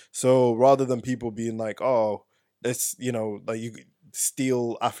rise. So rather than people being like, oh, it's like you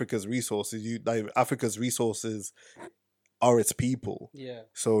steal Africa's resources, Africa's resources are its people. Yeah.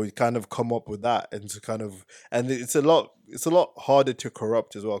 So you kind of come up with that and it's a lot harder to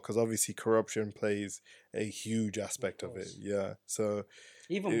corrupt as well because obviously corruption plays a huge aspect of it. Yeah. So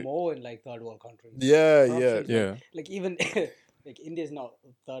even more in like third world countries. Yeah. Like even like India's not a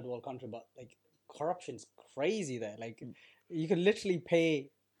third world country, but like corruption's crazy there. Like you can literally pay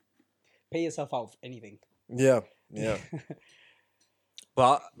yourself out of anything. Yeah.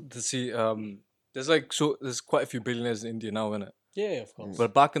 But to see, there's quite a few billionaires in India now, isn't it? Yeah, of course.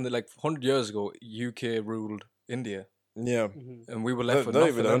 But back in the 100 years ago, UK ruled India. Yeah. And we were left with not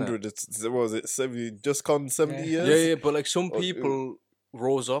nothing. even 100. What was it 70? Just gone 70 years. Yeah. But like some people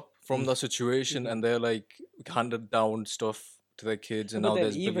rose up from that situation, and they're like handed down stuff to their kids, and now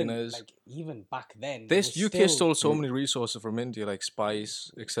there's billionaires. Like even back then, UK stole so many resources from India, like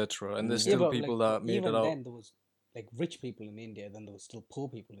spice, etc. And there's still people that made it out. Even then, there was like rich people in India, then there was still poor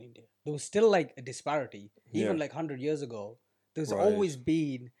people in India. There was still like a disparity. Even like 100 years ago, there's always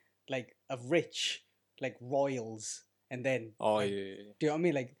been like a rich, like royals, and then do you know what I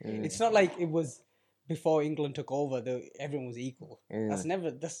mean? Like it's not like it was before England took over, everyone was equal.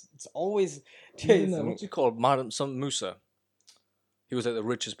 It's always what's he called? Some Musa. He was like the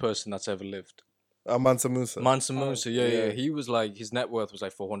richest person that's ever lived. Mansa Musa. Yeah. He was like his net worth was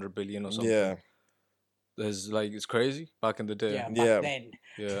like 400 billion or something. Yeah. There's like it's crazy back in the day. Yeah, back then.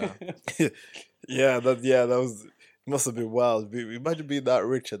 Yeah. That was must have been wild. Imagine being that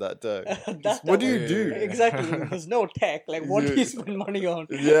rich at that time. What do you do? Exactly. There's no tech. Like, what do you spend money on?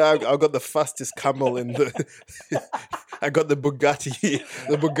 Yeah, I got the fastest camel in the. I got the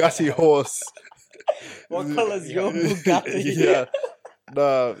Bugatti horse. What color's your Bugatti? Yeah.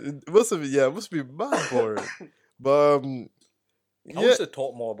 Nah, it must be mad for it. But I wish they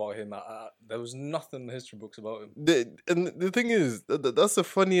taught more about him. There was nothing in the history books about him. And the thing is, that's the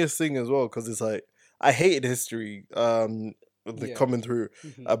funniest thing as well, because it's like I hated history coming through,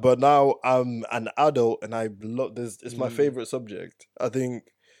 but now I'm an adult and I love this. It's my favorite subject. I think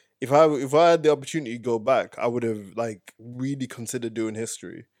if I had the opportunity to go back, I would have like really considered doing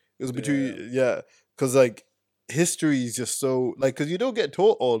history. It was between because like history is just so like because you don't get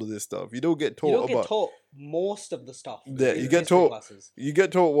taught all of this stuff. You don't get taught most of the stuff. Yeah, you get taught classes. You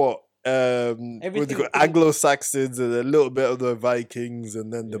get taught what Anglo-Saxons and a little bit of the Vikings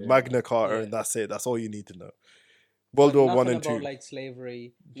and then the Magna Carta and that's it. That's all you need to know. World War One and Two. Nothing about like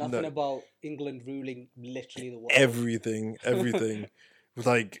slavery. Nothing about England ruling literally the world. Everything.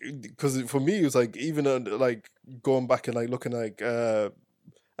 Like because for me it was like even like going back and like looking like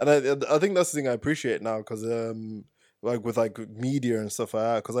and I think that's the thing I appreciate now because like with like media and stuff like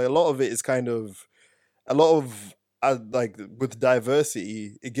that because like, a lot of it is kind of like with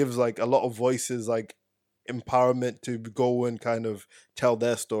diversity it gives like a lot of voices like empowerment to go and kind of tell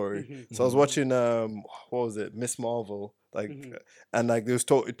their story. So I was watching what was it, Miss Marvel, like, and like it was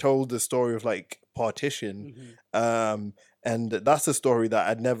it told the story of like partition, and that's a story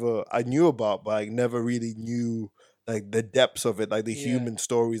that I knew about, but I never really knew like the depths of it, like the human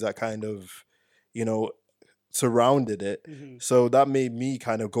stories that kind of, you know, surrounded it. So that made me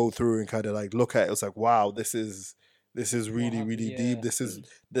kind of go through and kind of like look at it. It was like, wow, this is really really deep. This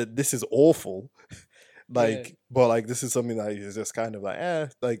is awful. Like, but like this is something that is just kind of like,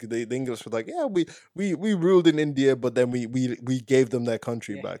 like the English were like, yeah, we ruled in India, but then we gave them their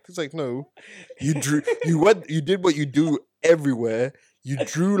country back. It's like, no, you did what you do everywhere. You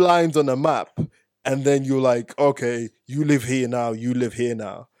drew lines on a map, and then you're like, okay, you live here now, you live here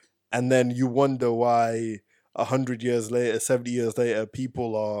now, and then you wonder why 100 years later, 70 years later,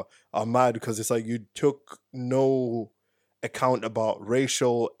 people are mad because it's like you took no account about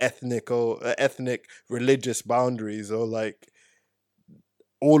racial, ethnic, religious boundaries, or like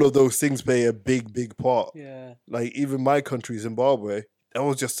all of those things play a big part. Yeah. Like even my country, Zimbabwe, that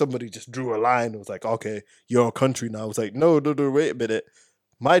was just somebody just drew a line. It was like, okay, you're a country now. I was like, no, wait a minute.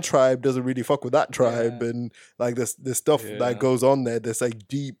 My tribe doesn't really fuck with that tribe, and like this stuff that goes on there. There's like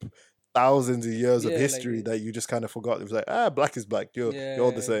deep thousands of years of history like, that you just kind of forgot. It was like, black is black. You're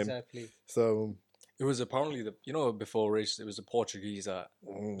all the same. Exactly. So it was apparently before race, it was the Portuguese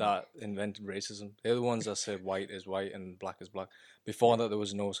that invented racism. They're the ones that said white is white and black is black. Before that, there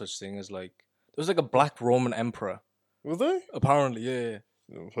was no such thing as like there was like a black Roman emperor. Was there? Apparently, yeah.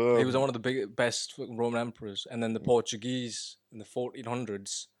 He was one of the best Roman emperors, and then the Portuguese in the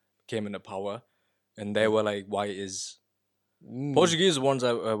 1400s came into power, and they were like, white is. Portuguese are the ones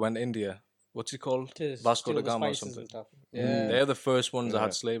that went to India. What's it called? Vasco da Gama or something. Yeah. They're the first ones that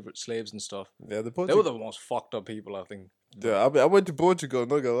had slaves and stuff. Yeah, they were the most fucked up people, I think. Yeah, I went to Portugal.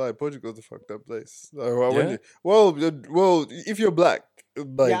 Not gonna lie, Portugal's a fucked up place. Well, if you're black,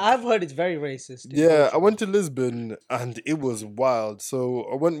 like, I've heard it's very racist. Yeah, I went to Lisbon and it was wild. So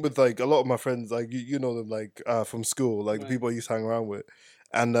I went with like a lot of my friends, like you know them, like from school, like the people I used to hang around with,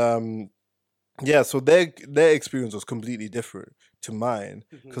 and yeah, so their experience was completely different to mine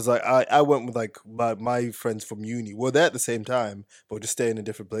because like I went with like my friends from uni. We're there at the same time, but we're just staying in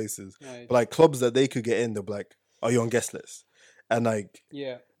different places. Right. But like clubs that they could get in, they're like, "Are you on guest list?" And like,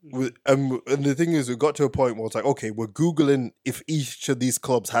 and the thing is, we got to a point where it's like, okay, we're googling if each of these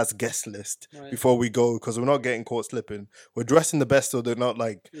clubs has guest list before we go because we're not getting caught slipping. We're dressing the best so they're not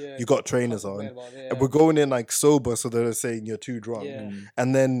like you got trainers on, and we're going in like sober so they're saying you're too drunk.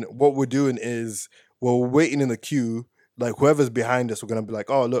 And then what we're doing is we're waiting in the queue. Like whoever's behind us, we're gonna be like,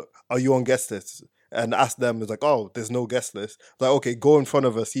 oh look, are you on guest list? And ask them. It's like, oh, there's no guest list. Like, okay, go in front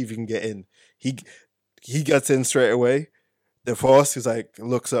of us, see if you can get in. He gets in straight away. Then for us, he's like,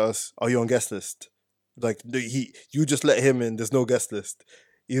 looks at us, are you on guest list? Like, you just let him in, there's no guest list.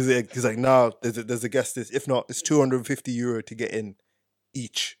 He's like, no, there's a guest list. If not, it's €250 to get in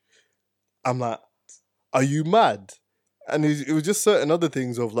each. I'm like, are you mad? And it was just certain other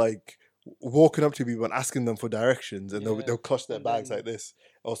things of like walking up to people and asking them for directions, and they'll clutch their bags like this,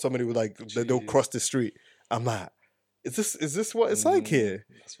 or somebody would like they'll cross the street. I'm like, is this what it's like here?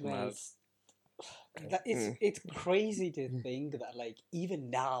 That's mad. It's crazy to think that like even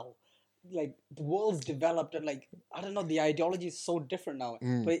now, like the world's developed and like I don't know, the ideology is so different now,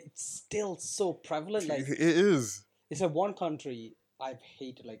 but it's still so prevalent. Like it is. It's a one country I've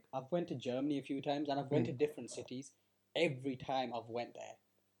hated. Like I've went to Germany a few times and I've went to different cities. Every time I've went there,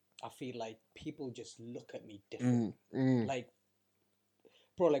 I feel like people just look at me different. Like,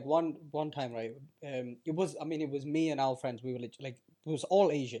 bro, like one time, right? It was me and our friends. We were like it was all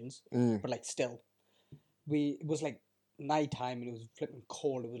Asians, but like still. It was like nighttime and it was flipping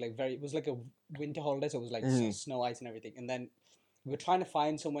cold. It was like it was like a winter holiday, so it was like snow, ice, and everything. And then we were trying to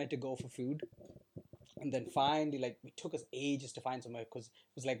find somewhere to go for food, and then finally, like, it took us ages to find somewhere because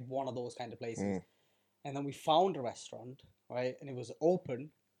it was like one of those kind of places. And then we found a restaurant, right, and it was open.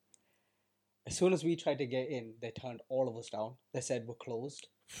 As soon as we tried to get in, they turned all of us down. They said we're closed.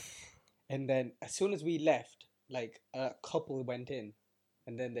 And then as soon as we left, like a couple went in,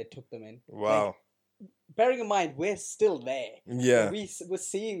 and then they took them in. Wow. Like, bearing in mind, we're still there. Yeah. We're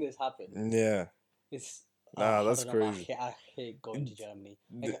seeing this happen. Yeah. It's that's crazy. I hate going to Germany.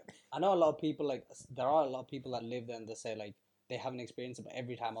 Like, I know a lot of people, like, there are a lot of people that live there and they say, like, they haven't experienced it, but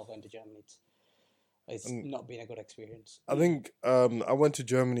every time I've went to Germany, it's not been a good experience. I think I went to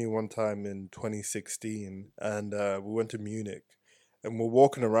Germany one time in 2016 and we went to Munich. And we're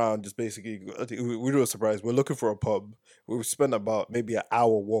walking around, just basically, we were surprised. We're looking for a pub. We spent about maybe an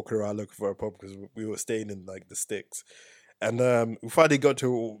hour walking around looking for a pub because we were staying in like the sticks. And we finally got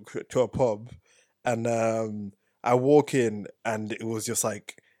to a pub, and I walk in, and it was just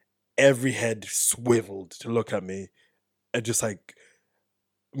like every head swiveled to look at me, and just like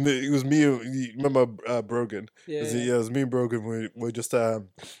it was me. You remember Brogan? Yeah. Yeah, it was me and Brogan. We're just yeah,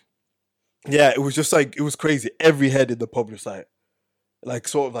 it was just like it was crazy. Every head in the pub was like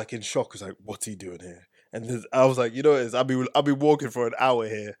sort of like in shock. Was like, what's he doing here? And I was like, you know, I'll be walking for an hour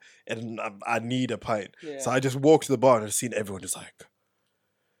here, and I need a pint. Yeah. So I just walked to the bar, and I've seen everyone just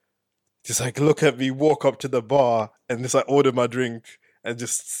like look at me, walk up to the bar, and just like order my drink, and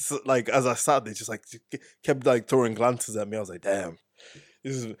just like as I sat there, just like kept like throwing glances at me. I was like, damn.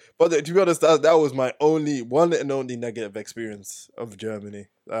 But to be honest, that was my only one and only negative experience of Germany.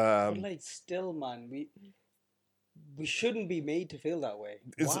 But like, still, man, we shouldn't be made to feel that way.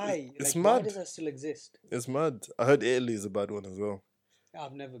 Why? It's Like, why mad. does that still exist? It's mad. I heard Italy is a bad one as well.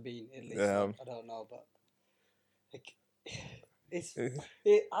 I've never been in Italy, Yeah. so I don't know, but like, it's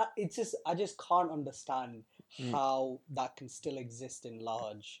I just can't understand how that can still exist in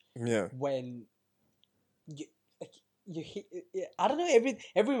large Yeah. when you like I don't know,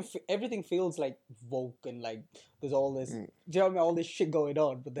 everything feels like woke and like there's all this, do you know what I mean, all this shit going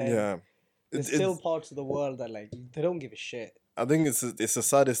on, but then Yeah. there's still parts of the world that like they don't give a shit. I think it's the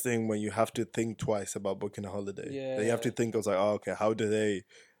saddest thing when you have to think twice about booking a holiday. Yeah. You have to think, I was like, oh, okay, how do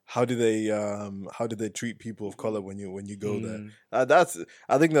they treat people of color when you go there? I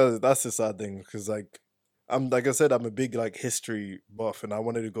think that's the sad thing, because like like I said, I'm a big like history buff, and I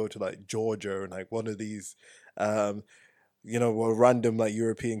wanted to go to like Georgia and like one of these random like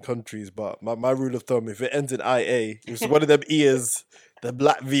European countries. But my rule of thumb, if it ends in IA, it's one of them ears, the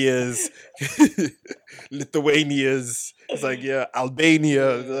Latvias, Lithuanias. It's like, yeah,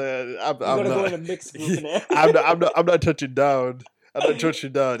 Albania. I'm gotta not, go in a mixed group in there. I'm not touching down. I'm not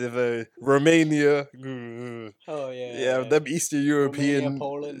touching down. If Romania, Oh yeah. yeah, them Eastern European, Romania,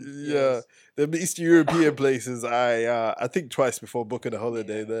 Poland, yeah, yes. them Eastern European places. I think twice before booking a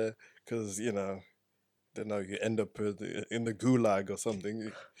holiday there, because don't know, you end up in the gulag or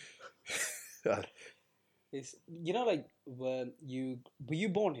something. It's, like were you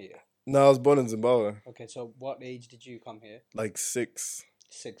born here? No, I was born in Zimbabwe, Okay, so what age did you come here? like 6.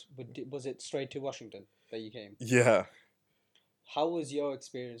 6. But was it straight to Washington that you came? Yeah. How was your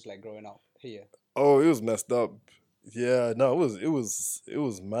experience like growing up here? Oh, it was messed up. Yeah, no, it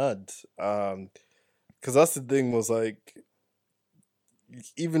was mad. Because that's the thing, was like,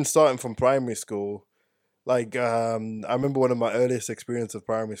 even starting from primary school, like I remember one of my earliest experience of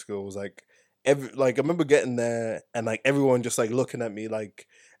primary school was like I remember getting there, and like everyone just like looking at me like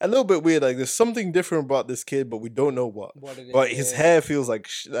a little bit weird, like there's something different about this kid, but we don't know what. What it is, But his hair feels like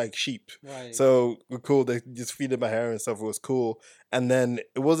like sheep. right. So we're cool. They just feeding my hair and stuff. It was cool. And then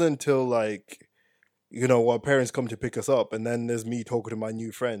it wasn't until like, our parents come to pick us up, and then there's me talking to my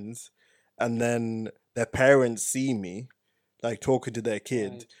new friends, and then their parents see me like talking to their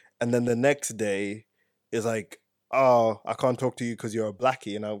kid, Right. and then the next day is like, oh, I can't talk to you because you're a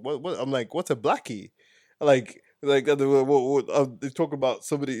blackie. And what I'm like, what's a blackie? Like they talk about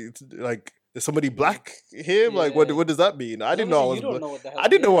somebody, like, is somebody black here? Like, Yeah. what does that mean? I didn't know I was. You don't know what the hell. I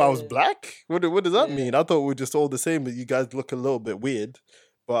didn't know I was Yeah. black. What does that Yeah. mean? I thought we were just all the same, but you guys look a little bit weird.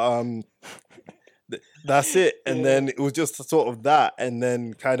 But that's it. And Yeah. then it was just sort of that, and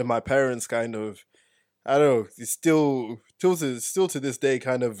then kind of my parents kind of, I don't know, it's still to this day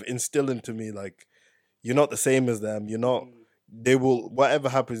kind of instill into me like, you're not the same as them. You're not. They will, whatever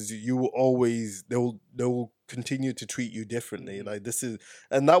happens, you will always. They will continue to treat you differently. Like, this is,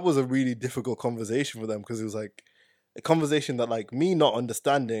 and that was a really difficult conversation for them, because it was like a conversation that like me not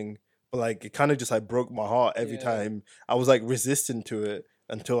understanding, but like it kind of just like broke my heart every Yeah. time. I was like resistant to it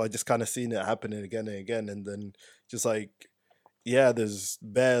until I just kind of seen it happening again and again, and then just like, yeah, there's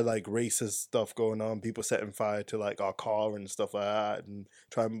bare like racist stuff going on. People setting fire to like our car and stuff like that, and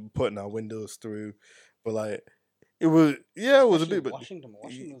trying putting our windows through. But like, it was a Especially bit. But Washington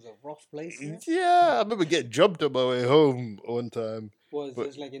was a rough place. Man. yeah, I remember getting jumped on my way home one time. Was But-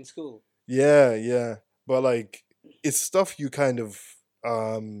 it like in school? Yeah. But like, it's stuff you kind of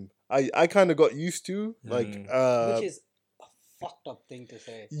I kind of got used to. Like Which is a fucked up thing to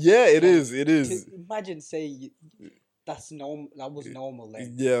say. yeah, it Like, is. It is. To imagine that's normal. That was normal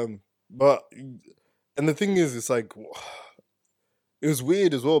then. Yeah, but and the thing is, it's like it was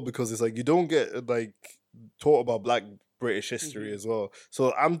weird as well, because it's like you don't get like taught about Black British history as well.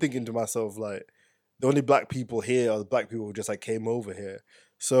 So I'm thinking to myself like, the only black people here are the black people who just like came over here.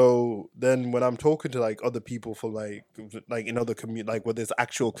 So then when I'm talking to like other people from like in other like where there's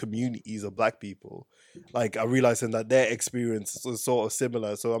actual communities of black people, like I realizing that their experience is sort of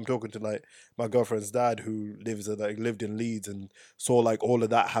similar. So I'm talking to like my girlfriend's dad, who lived in Leeds, and saw like all of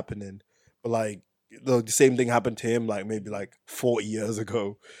that happening. But like the same thing happened to him like maybe like 40 years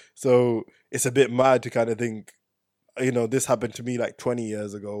ago. So it's a bit mad to kind of think, this happened to me like 20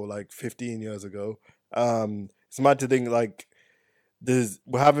 years ago, like 15 years ago. It's mad to think like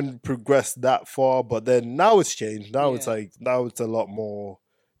we haven't progressed that far, but then now it's changed. Now it's like now it's a lot more.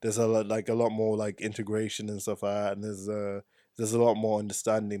 There's a lot more like integration and stuff like that, and there's a lot more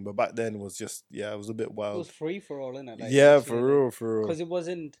understanding. But back then it was just it was a bit wild. It was free for all, innit? Like, yeah, for real. Because it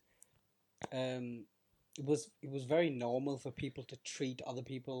wasn't. It was very normal for people to treat other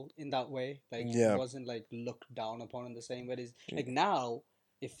people in that way. Like it wasn't like looked down upon in the same way. It's like now,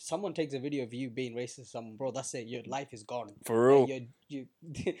 if someone takes a video of you being racist to someone, bro, that's it. Your life is gone. For real. Like,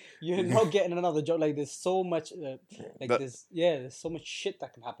 you're not getting another job. Like there's so much there's so much shit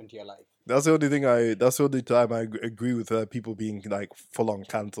that can happen to your life. That's the only time I agree with people being like full on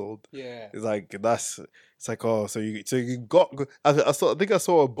cancelled. Yeah. It's like so you got. I think I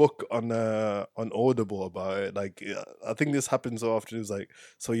saw a book on Audible about it. Like I think this happens so often. It's like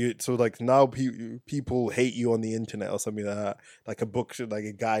so like now people hate you on the internet or something like that. Like a book, like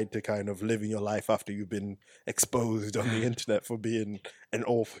a guide to kind of living your life after you've been exposed on the internet for being an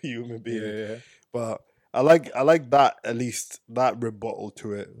awful human being. Yeah. But I like that, at least that rebuttal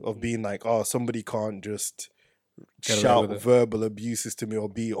to it of being like, oh, somebody can't just shout verbal abuses to me or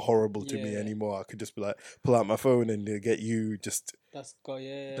be horrible to me anymore. I could just be like, pull out my phone and get you just. That's got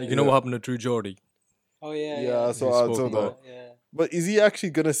Like, you know what happened to True Geordie? Oh yeah. Yeah, so I saw that. Yeah. But is he actually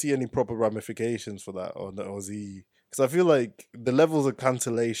gonna see any proper ramifications for that, or is he? Because I feel like the levels of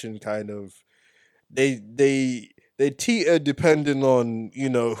cancellation kind of they teeter depending on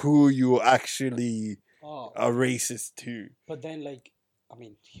who you actually are racist to. But then, like, I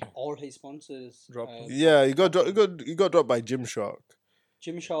mean, all his sponsors dropped. You got dropped by Gymshark.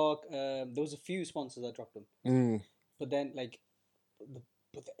 Gymshark. There was a few sponsors that dropped him. But then, like,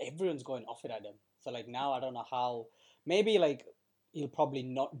 everyone's going off it at him. So like now I don't know how. Maybe like he'll probably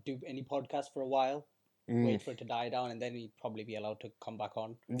not do any podcast for a while. Wait for it to die down, and then he'd probably be allowed to come back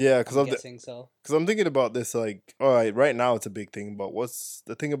on. Yeah, because I'm guessing so. Because I'm thinking about this. Like, all right now it's a big thing, but what's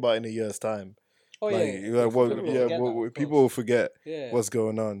the thing about in a year's time? Oh People will forget what's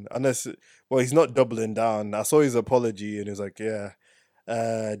going on unless. Well, he's not doubling down. I saw his apology, and he was like,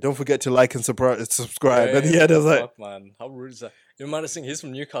 don't forget to like and subscribe. And there's like, fuck, man, how rude is that? You know, man, he's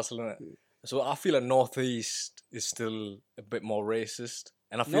from Newcastle, isn't it? So I feel like Northeast is still a bit more racist.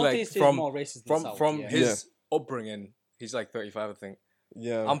 And I feel Northeast like is more racist than South, his upbringing, he's like 35, I think.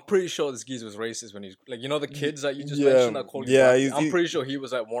 Yeah, I'm pretty sure this geezer was racist when he's like, the kids that you just mentioned that called you black. I'm pretty sure he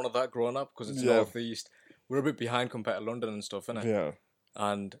was like one of that growing up because it's Northeast. We're a bit behind compared to London and stuff, innit? Yeah,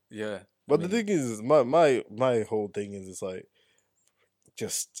 and but the thing is, my whole thing is, it's like,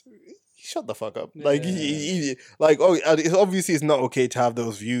 just shut the fuck up. Like it's obviously it's not okay to have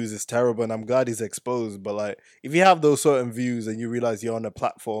those views. It's terrible, and I'm glad he's exposed. But like, if you have those certain views and you realize you're on a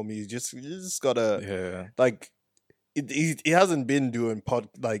platform, you just gotta like. He hasn't been doing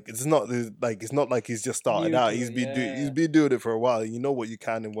it's not like he's just started out. He's been doing it for a while. You know what you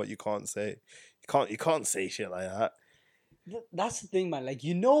can and what you can't say. You can't say shit like that. That's the thing, man. Like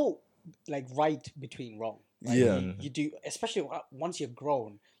like right between wrong. Like, you do, especially once you're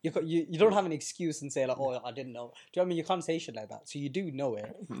grown. You don't have an excuse and say like, oh, I didn't know. Do you know what I mean? You can't say shit like that. So you do know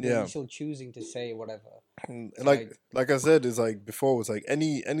it. Yeah. You're still choosing to say whatever. Like I said, it's like before. It's like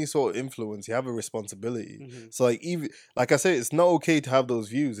any sort of influence, you have a responsibility. Mm-hmm. So like even like I said, it's not okay to have those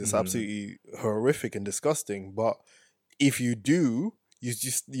views. It's absolutely horrific and disgusting. But if you do,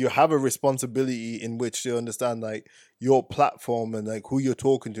 you have a responsibility in which to understand like your platform and like who you're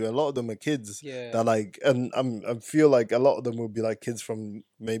talking to. A lot of them are kids that like, and I feel like a lot of them will be like kids from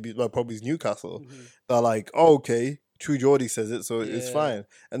maybe like probably Newcastle. They're like, oh, okay, True Geordie says it, so it's fine.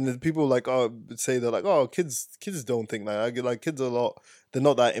 And then people like say they're like, oh, kids don't think that. Like kids are they're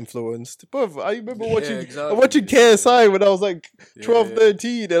not that influenced. But I remember watching KSI when I was like 12,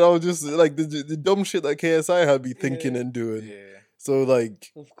 13, and I was just like the dumb shit that KSI had me thinking and doing. Yeah. So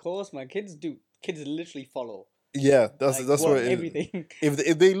like, of course, my kids literally follow. Yeah, that's what it is. Everything.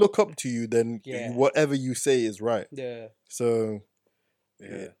 If they look up to you, then whatever you say is right. Yeah. So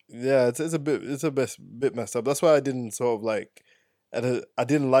it's a bit messed up. That's why I didn't sort of like, I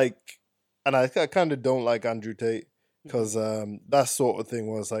didn't like, and I kind of don't like Andrew Tate because that sort of thing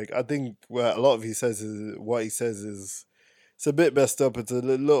was like, I think where a lot of what he says is it's a bit messed up. It's a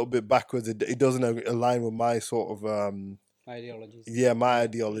little bit backwards. It doesn't align with my sort of ideologies. Yeah, my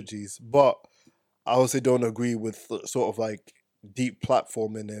ideologies. But I also don't agree with sort of like deep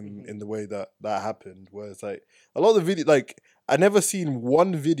platforming him in the way that happened. Where it's like a lot of the video, like I never seen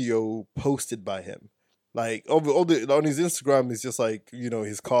one video posted by him. Like on his Instagram, it's just like, you know,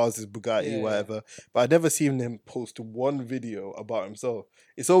 his cars, his Bugatti, Yeah. whatever. But I've never seen him post one video about himself.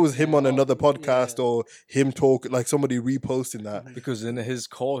 It's always him on another podcast or him talk, like somebody reposting that. Because in his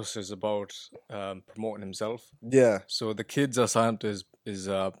course is about promoting himself. Yeah. So the kids are signed to his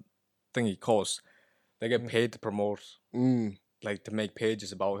thingy course. They get paid to promote, like to make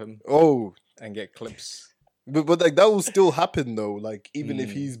pages about him Oh, and get clips. but like that will still happen though. Like even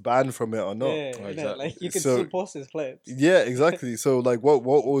if he's banned from it or not. Yeah, exactly. like you can So- still post his clips. Yeah, exactly. So like, what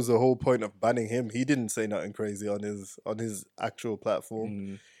was the whole point of banning him? He didn't say nothing crazy on his actual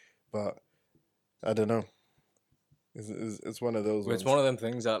platform, but I don't know. It's one of those. Well, it's ones. one of them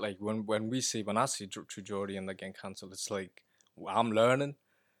things that like when I see True Geordie and like getting cancelled, it's like I'm learning.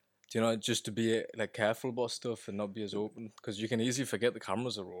 Do you know, just to be like careful about stuff and not be as open, because you can easily forget the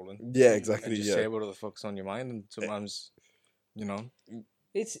cameras are rolling. Yeah, And exactly. just Yeah, say what the fuck's on your mind, and sometimes, you know,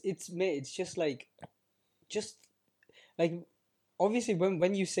 It's mate. It's just like obviously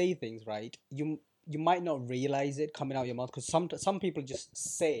when you say things, right, you might not realize it coming out your mouth, because some people just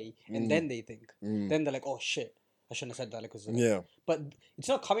say and then they think, then they're like, oh shit, I shouldn't have said that, because yeah, but it's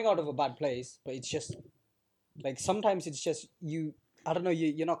not coming out of a bad place, but it's just like sometimes it's just you, I don't know,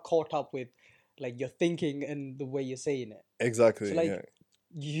 you're not caught up with like your thinking and the way you're saying it. exactly. So like yeah,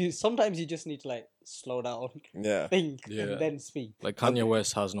 you sometimes you just need to like slow down, yeah. think, Yeah. and then speak. like Kanye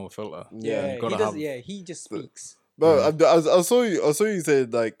West has no filter. Yeah, gotta he does. have- Yeah, he just speaks. But I saw you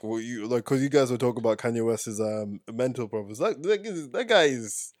said like because you guys were talking about Kanye West's mental problems. That guy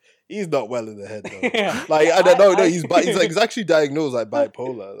he's not well in the head though. Yeah. Like I don't know. No, he's actually diagnosed like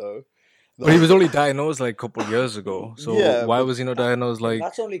bipolar though. But he was only diagnosed like a couple of years ago. So Yeah, why but- was he not diagnosed like?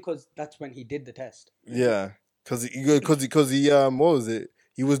 That's only because that's when he did the test. Yeah, because he what was it?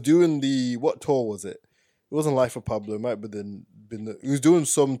 He was doing what tour was it? It wasn't Life of Pablo. It might have been he was doing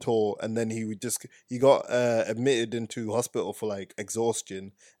some tour, and then he got admitted into hospital for like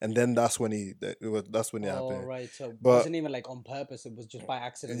exhaustion, and then that's when it happened. Right. So it But- wasn't even like on purpose. It was just by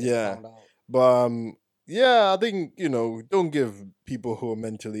accident. that Yeah. he found out. But yeah, I think, you know, don't give people who are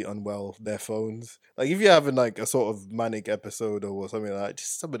mentally unwell their phones. Like if you're having like a sort of manic episode or something like that,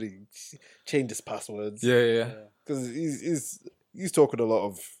 just somebody change his passwords. Yeah. Because he's talking a lot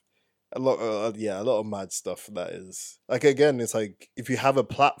of mad stuff. That is like, again, it's like if you have a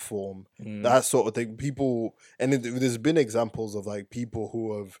platform, that sort of thing, people, and there's been examples of like people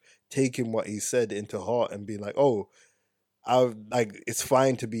who have taken what he said into heart and been like, oh, it's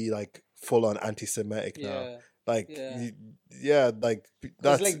fine to be like full on anti-Semitic now. Yeah. Like, Yeah. like Because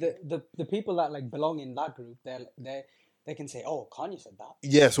that's like the people that like belong in that group, they can say, "Oh, Kanye said that."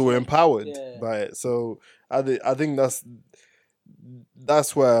 yeah. So we're empowered Yeah. by it. So I think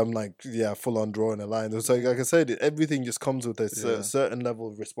that's where I'm like, yeah, full on drawing a line. It's like I said, everything just comes with a certain level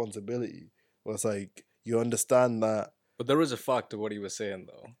of responsibility. Where it's like you understand that. But there is a fact to what he was saying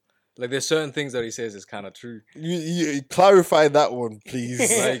though. Like there's certain things that he says is kind of true. You clarify that one, please.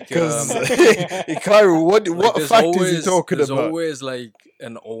 Like, Because Kyrie, what there's fact is he talking there's about? always like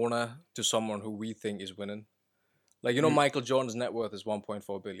an owner to someone who we think is winning. Like, you know, Michael Jordan's net worth is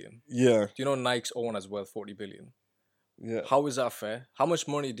 1.4 billion. Yeah, Do you know Nike's owner is worth 40 billion? yeah. How is that fair? How much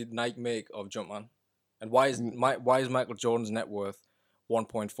money did Nike make of Jumpman? And why is Michael Jordan's net worth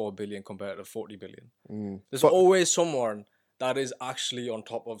 1.4 billion compared to 40 billion? There's always someone that is actually on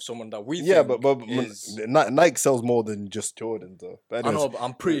top of someone that we Yeah, think but is... Nike sells more than just Jordan, though. But I anyways, know, but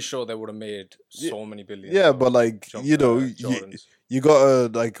I'm pretty sure they would have made so many billions. yeah, of but like Jordans. you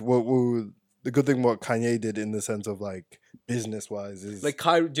gotta like what the good thing what Kanye did in the sense of like business wise is Like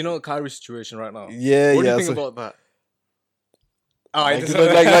Kyrie, do you know Kyrie's situation right now? yeah, What do yeah. you think so- about that? like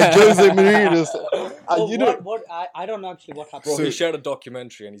Jose Mourinho. Oh, You know, what I don't know actually what happened. Bro, So- he shared a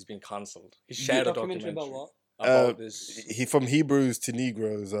documentary and he's been cancelled. He shared a documentary documentary about what? about this. he from Hebrews to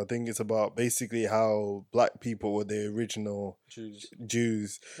Negroes. I think it's about basically how black people were the original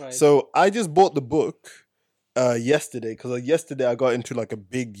Jews. Right. So I just bought the book yesterday because yesterday I got into like a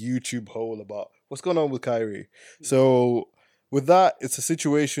big YouTube hole about what's going on with Kyrie. So with that, it's a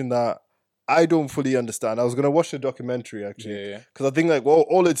situation that I don't fully understand. I was gonna watch the documentary actually, Yeah. because I think like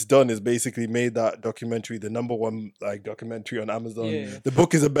all it's done is basically made that documentary the number one like documentary on Amazon. Yeah. The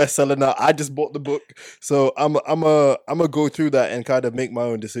book is a bestseller now. I just bought the book, so I'm a go through that and kind of make my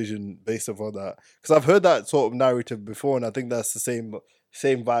own decision based upon that, because I've heard that sort of narrative before, and I think that's the same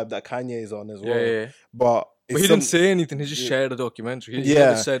vibe that Kanye is on as well. Yeah. But But it's he didn't say anything. He just shared a documentary. He Yeah.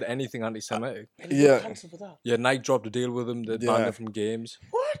 never said anything anti-Semitic. And he got yeah. cancelled for that. Yeah, Nike dropped a deal with him. They banned Yeah. him from games.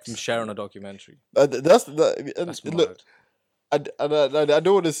 What? From sharing a documentary. That's That's look. mad. I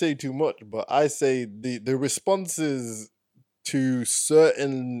don't want to say too much, but I say the responses to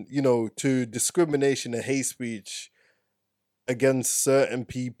certain, to discrimination and hate speech against certain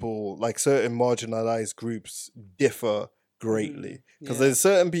people, like certain marginalized groups, differ greatly. Because there's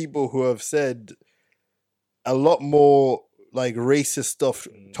certain people who have said a lot more like racist stuff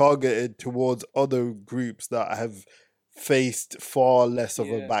targeted towards other groups that have faced far less of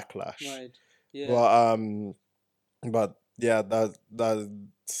a backlash. Right. Yeah. But yeah,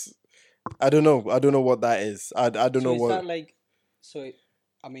 that's I don't know. I don't know what that is. I don't know is what. that like? So,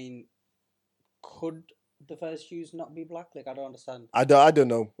 I mean, could the first Jews not be black? Like, I don't understand. I don't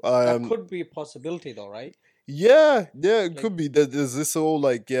know. That could be a possibility, though, right? Yeah, it could be. There's this all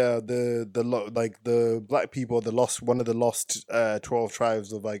like like the black people, one of the lost 12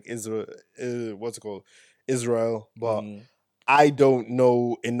 tribes of like Israel. What's it called? Israel, but I don't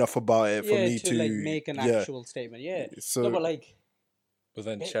know enough about it for me to like make an actual statement. Yeah. So, no, but like. But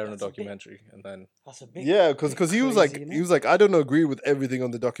then sharing a documentary and then That's a big. Because he was like I don't agree with everything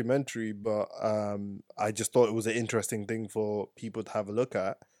on the documentary, but I just thought it was an interesting thing for people to have a look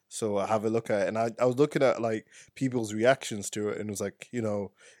at. So I have a look at it, and I was looking at like people's reactions to it, and it was like,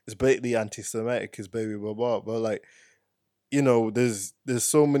 it's blatantly anti-Semitic, it's baby blah blah, but like, there's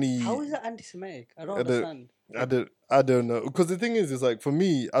so many. How is it anti-Semitic? I don't understand. I don't know, because the thing is like, for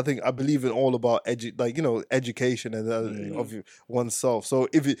me, I think I believe in all about education and of oneself. So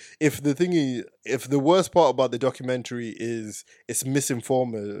if the worst part about the documentary is it's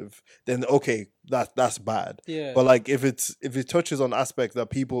misinformative, then okay, that's bad. Yeah. But like if it touches on aspects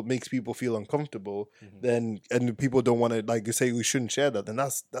that makes people feel uncomfortable, then and people don't want to, like you say, we shouldn't share that, then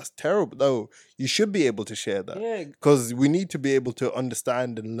that's terrible. No, you should be able to share that. Yeah. Because we need to be able to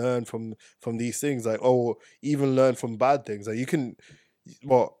understand and learn from these things, like even learn from bad things. Like you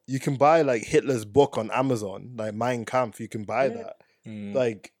can buy like Hitler's book on Amazon, like Mein Kampf. You can buy that,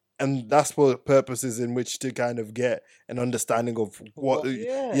 like, and that's for purposes in which to kind of get an understanding of what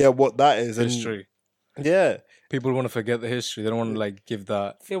that is. history. And, People want to forget the history. They don't want to like give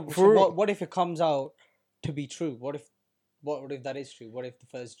that. What if it comes out to be true? What if that is true? What if the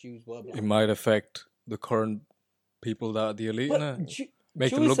first Jews were black? It might affect the current people that are the elite. But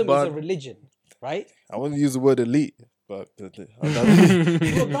Make them look Jewism bad. is a religion, right? I wouldn't use the word elite, but like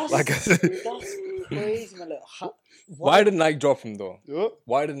I said, That's crazy, man. Like, Why did Nike drop him though? what?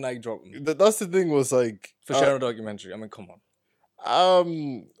 Why did Nike drop him? That's the thing, was like For sharing a documentary. I mean, come on.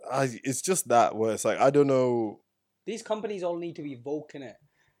 it's just that where it's like, I don't know. These companies all need to be woke in it.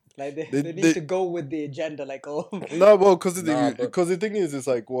 Like they need to go with the agenda. Like, no, well, because the thing is, it's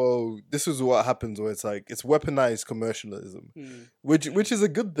like, well, this is what happens where it's like it's weaponized commercialism, which is a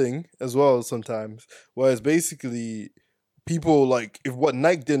good thing as well sometimes. Whereas basically, people like, if what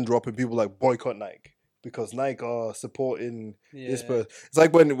Nike didn't drop it, people like boycott Nike because Nike are supporting this person. It's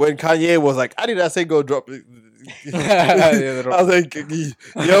like when Kanye was like, Adidas say go drop it. I was like,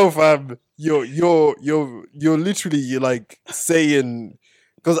 yo fam, you're literally like saying.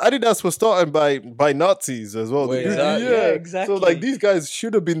 Because Adidas was started by Nazis as well. Wait, yeah, exactly. So like these guys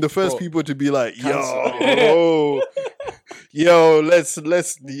should have been the first people to be like, yo, let's.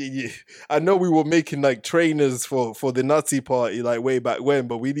 I know we were making like trainers for the Nazi party like way back when,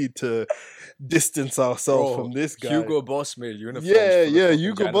 but we need to distance ourselves from this guy. Hugo Boss made uniforms. Yeah,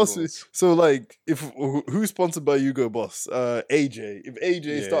 Hugo Boss. So like, who's sponsored by Hugo Boss? AJ. If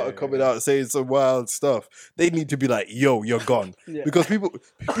AJ started coming out saying some wild stuff, they need to be like, yo, you're gone, because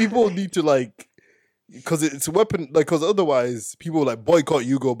people need to like. Because it's a weapon, like, because otherwise people like boycott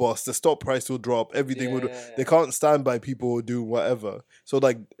Hugo Boss, the stock price will drop, everything would. They can't stand by people do whatever. So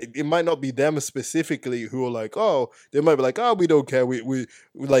like, it might not be them specifically who are like, they might be like, we don't care. We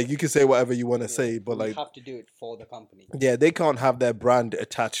like, you can say whatever you want to say, but like, you have to do it for the company. Yeah, they can't have their brand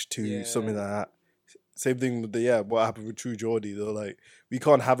attached to something like that. Same thing with what happened with True Geordie. They're like, we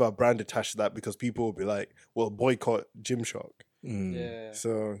can't have our brand attached to that because people will be like, well, boycott Gymshark. Yeah.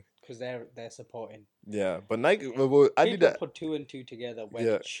 So. Because they're supporting. Yeah, but Nike. Well, I did that. Put 2 and 2 together when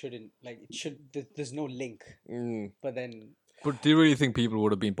it shouldn't. Like it should. There's no link. But then. But do you really think people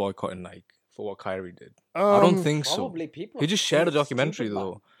would have been boycotting Nike for what Kyrie did? I don't think probably so. People. He just shared a documentary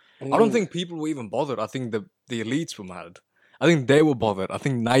though. I don't think people were even bothered. I think the elites were mad. I think they were bothered. I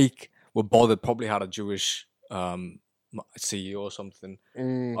think Nike were bothered. Probably had a Jewish CEO or something.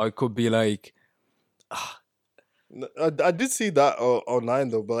 Or it could be like. I did see that online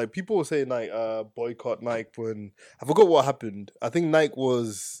though, but like people were saying like boycott Nike when I forgot what happened. I think Nike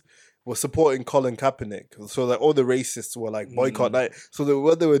was supporting Colin Kaepernick, so like all the racists were like boycott Nike. So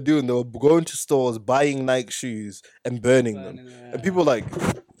what they were doing, they were going to stores, buying Nike shoes and burning them. And people were like,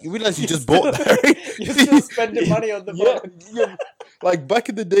 you realize you just bought that, right? You're still spending money on the like back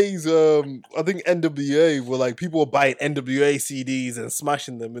in the days, I think NWA were like people were buying NWA CDs and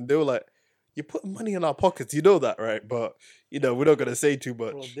smashing them, and they were like, "You're putting money in our pockets, you know that, right?" But we're not gonna say too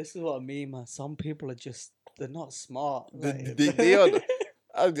Bro, much. this is what I mean, man. Some people are just they're not smart. They are.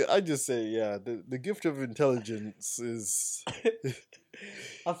 I just say, yeah, the gift of intelligence is.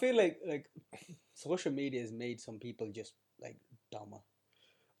 I feel like social media has made some people just like dumber.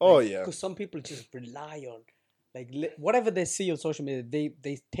 Oh Like, yeah. because some people just rely on like whatever they see on social media,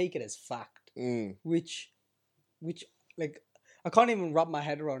 they take it as fact, which like I can't even wrap my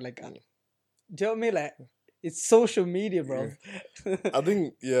head around. Like, do you know what I mean? Like, it's social media, bro. I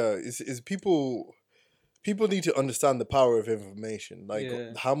think it's people need to understand the power of information. Like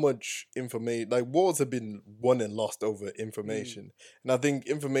Yeah. how much information, like wars have been won and lost over information. And I think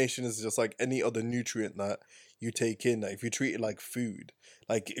information is just like any other nutrient that you take in. Like if you treat it like food,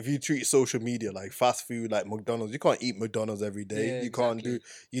 like if you treat social media like fast food, like McDonald's, you can't eat McDonald's every day. Yeah, You can't exactly.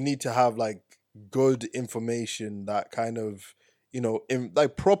 you need to have like good information that kind of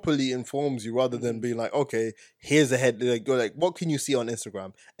like properly informs you rather than being like, okay, here's a head, like go like, what can you see on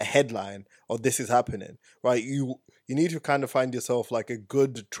Instagram? A headline or this is happening, right? You need to kind of find yourself like a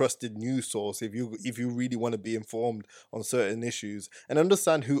good trusted news source if you really want to be informed on certain issues and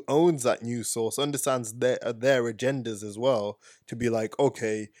understand who owns that news source, understands their agendas as well, to be like,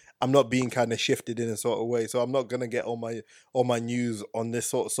 okay, I'm not being kind of shifted in a sort of way, so I'm not gonna get all my news on this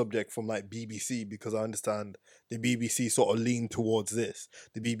sort of subject from like BBC because I understand the BBC sort of lean towards this,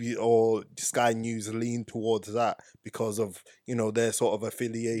 the BBC or Sky News lean towards that because of their sort of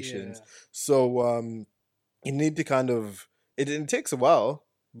affiliations. Yeah. So you need to kind of it takes a while,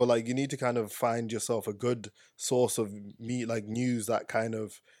 but like you need to kind of find yourself a good source of like news that kind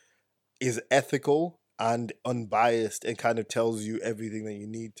of is ethical and unbiased and kind of tells you everything that you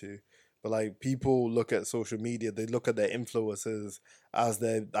need to. But like people look at social media, they look at their influencers as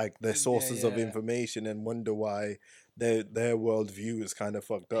their sources of Yeah. information and wonder why their worldview is kind of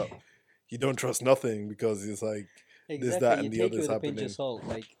fucked up. You don't trust nothing because it's like there's Exactly. that You and the take it others with a pinch happening. of salt.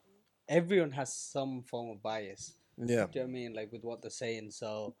 Like, everyone has some form of bias. Yeah. Do you know what I mean? Like with what they're saying.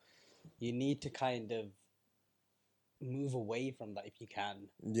 So you need to kind of move away from that if you can.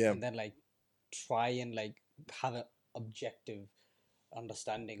 Yeah. And then like try and like have an objective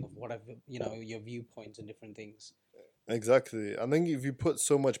understanding of whatever, your viewpoints and different things. Exactly. I think if you put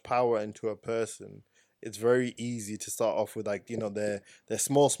so much power into a person, it's very easy to start off with like, their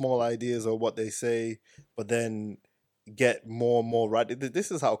small ideas or what they say, but then get more and more radical.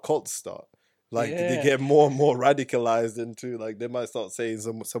 This is how cults start. Like they Yeah. get more and more radicalized into like they might start saying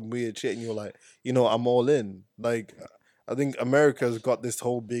some weird shit and you're like, I'm all in. Like I think America's got this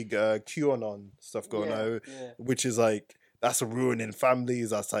whole big QAnon stuff going on, Yeah. which is like that's ruining families.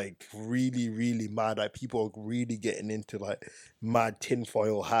 That's like really, really mad. Like people are really getting into like mad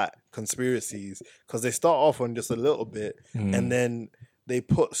tinfoil hat conspiracies because they start off on just a little bit and then they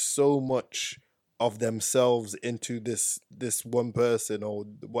put so much of themselves into this one person or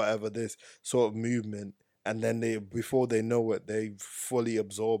whatever, this sort of movement, and then they before they know it, they fully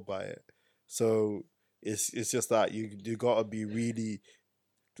absorbed by it. So it's just that you gotta be really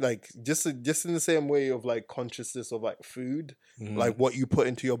like just in the same way of like consciousness of like food, like what you put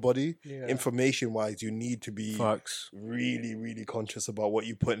into your body, Yeah. information wise, you need to be Facts. really, really conscious about what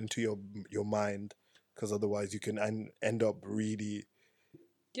you put into your mind, because otherwise you can end up really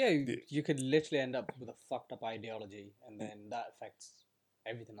Yeah, you could literally end up with a fucked up ideology, and then that affects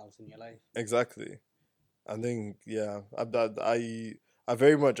everything else in your life. exactly. I think I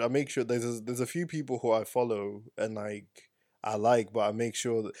very much I make sure there's a few people who I follow and like I like, but I make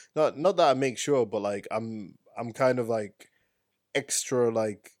sure that not that I make sure, but like I'm kind of like extra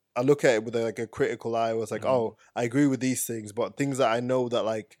like I look at it with like a critical eye. I was like, oh, I agree with these things, but things that I know that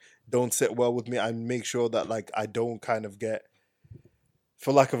like don't sit well with me, I make sure that like I don't kind of get,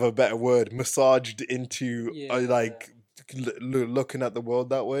 for lack of a better word, massaged into like looking at the world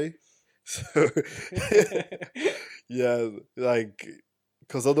that way. So yeah, like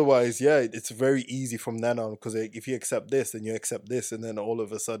because otherwise, yeah, it's very easy from then on. Because if you accept this, then you accept this, and then all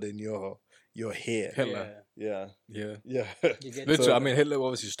of a sudden you're here. Hitler. Yeah, Yeah. yeah. You get Literally, So- I mean, Hitler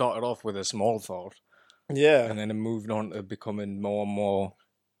obviously started off with a small thought, Yeah, and then it moved on to becoming more and more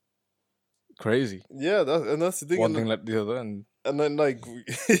crazy. yeah. That's the thing. One thing led to the other, and And then like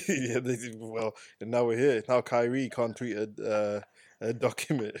yeah, well, and now we're here. Now Kyrie can't tweet a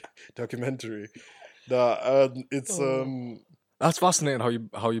documentary. That it's that's fascinating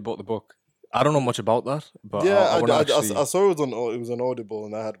how you bought the book. I don't know much about that, but Yeah, I want to actually. I saw it was on Audible,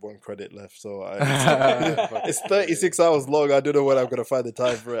 and I had one credit left, so it's 36 hours long. I don't know when I'm gonna find the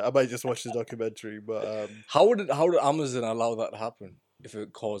time for it. I might just watch the documentary, but How did Amazon allow that to happen if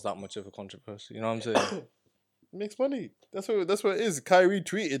it caused that much of a controversy? You know what I'm saying? it makes money. That's what it is. Kyrie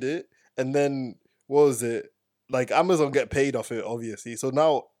tweeted it, and then what was it? Like Amazon get paid off it, obviously. So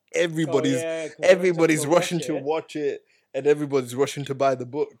now everybody's 'cause everybody's everyone's rushing to watch it, and everybody's rushing to buy the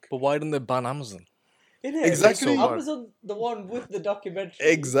book. But why didn't they ban Amazon? Innit? Exactly. Like, Amazon, the one with the documentary.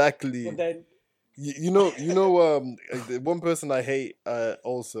 Exactly. But then, the one person I hate.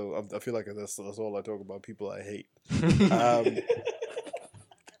 Also, I feel like that's all I talk about. People I hate.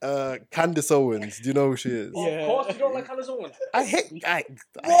 Candace Owens. Do you know who she is? Yeah. Of course, you don't like Candace Owens. I hate.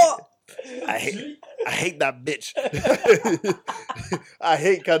 what? I hate that bitch. I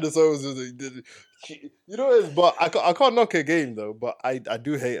hate Candace Owens. You know what it is? But I can't knock her game though. But I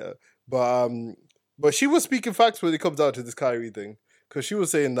do hate her. But she was speaking facts when it comes down to this Kyrie thing, because she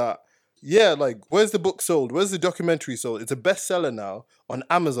was saying that, yeah, like, where's the book sold? Where's the documentary sold? It's a bestseller now on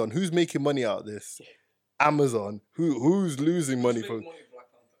Amazon. Who's making money out of this? Amazon. Who's losing money for? White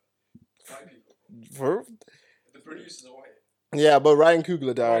people. For? The producers are white. Yeah, but Ryan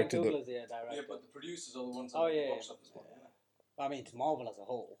Coogler directed Ryan it. Coogler's, director. Yeah, but the producers are the ones. Oh, that yeah, box office money. I mean, it's Marvel as a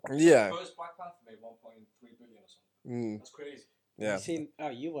whole. Yeah. The first Black Panther made 1.3 billion or something. Mm, That's crazy. yeah.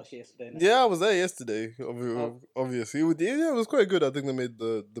 You watched it yesterday. No? Yeah, I was there yesterday. Obviously, it was quite good. I think they made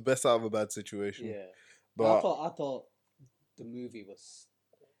the best out of a bad situation. Yeah. But I thought the movie was.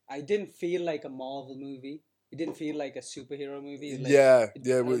 I didn't feel like a Marvel movie. It didn't feel like a superhero movie. Like,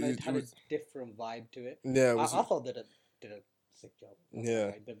 it had a different vibe to it. Yeah, I thought that it did a sick job.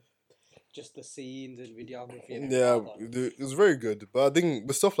 Yeah. Like just the scenes and videography. And yeah, everything, it was very good. But I think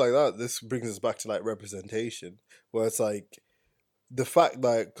with stuff like that, this brings us back to like representation, where it's like the fact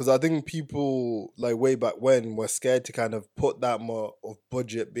that, because I think people like way back when were scared to kind of put that more of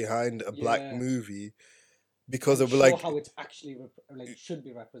budget behind a black movie, because they were like how it's actually should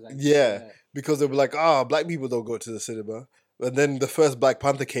be represented. Yeah, because they were like, black people don't go to the cinema. And then the first Black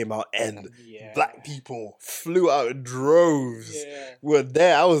Panther came out, and black people flew out in droves. Yeah. Were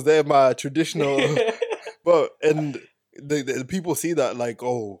there. I was there, my traditional. And the people see that like,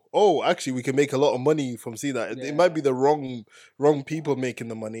 actually, we can make a lot of money from seeing that. It might be the wrong people making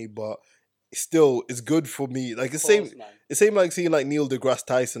the money, but still, it's good for me. Like it's same like seeing like Neil deGrasse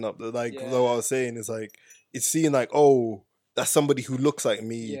Tyson up there. Like what I was saying is like, it's seeing like, that's somebody who looks like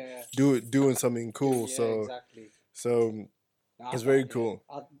me doing something cool. Exactly. So it's very cool.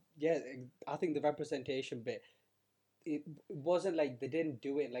 I think the representation bit, it wasn't like they didn't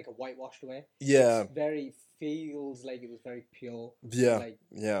do it in like a whitewashed way. Yeah. Feels like it was very pure.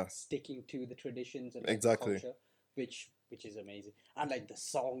 Yeah. Sticking to the traditions and exactly. culture, which is amazing. And like the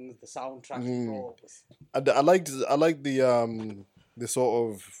songs, the soundtrack, bro. I like the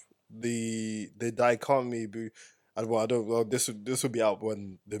sort of the dichotomy. This will be out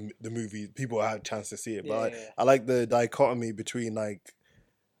when the movie people have a chance to see it. But I like the dichotomy between like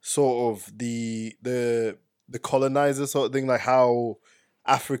sort of the colonizer sort of thing, like how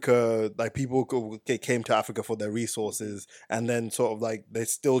Africa, like people came to Africa for their resources, and then sort of like they're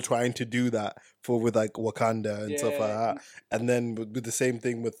still trying to do that with like Wakanda and stuff like that. And then with the same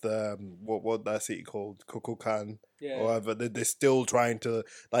thing with what that city called, Kukulkan. Or whatever, they're still trying to,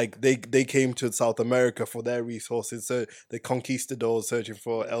 like, they came to South America for their resources, so the conquistadors searching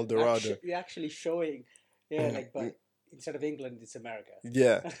for El Dorado. They're actually showing, but instead of England, it's America.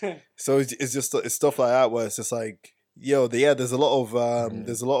 Yeah, so it's just it's stuff like that where it's just like, there's a lot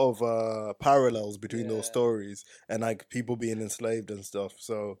of parallels between those stories and like people being enslaved and stuff.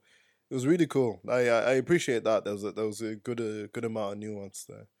 So it was really cool. I appreciate that. There was a good amount of nuance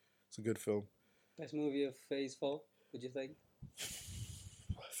there. It's a good film. Best movie of Phase 4. What do you think?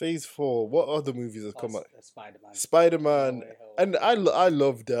 Phase 4. What other movies have come out? Spider-Man. Spider-Man, and I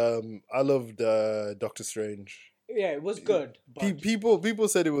loved Doctor Strange. Yeah, it was good. But people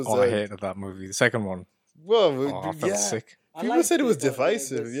said it was. I hated that movie. The second one. Well, I felt sick. People said it was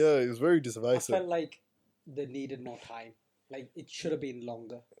divisive. It was very divisive. I felt like they needed more time. Like it should have been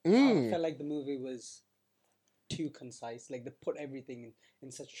longer. Mm. I felt like the movie was too concise. Like they put everything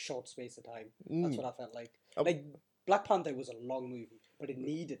in such a short space of time. That's what I felt like. Like Black Panther was a long movie, but it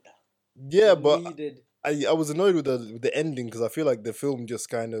needed that. Yeah, I was annoyed with the ending because I feel like the film just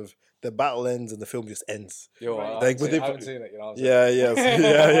kind of, the battle ends and the film just ends. Yo, I haven't seen it. You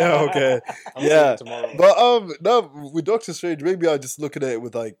know. Okay, yeah. But no, with Doctor Strange, maybe I just look at it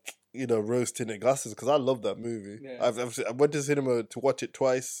with like rose tinted glasses because I love that movie. Yeah. I went to cinema to watch it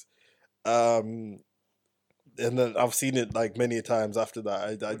twice, and then I've seen it like many times after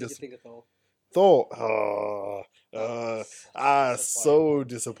that. What did you think of Thor? Thor. Oh, so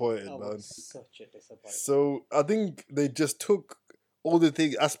disappointed, That man. was such a disappointment. So I think they just took all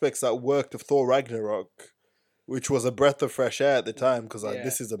the aspects that worked of Thor Ragnarok, which was a breath of fresh air at the time, because like Yeah.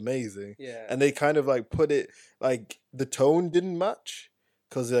 this is amazing, Yeah. and they kind of like put it like the tone didn't match,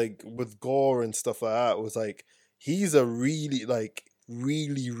 because like with gore and stuff like that, it was like he's a really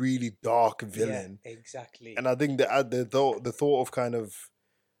really dark villain, Yeah, exactly. and I think the thought of kind of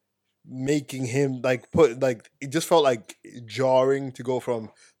making him like put like it just felt like jarring to go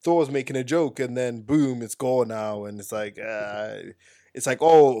from Thor's making a joke and then boom it's gore now, and it's like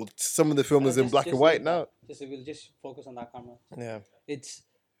oh, some of the film is in black and white now. We'll just focus on that camera. Yeah. It's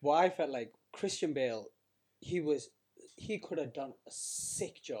what I felt like Christian Bale, he could have done a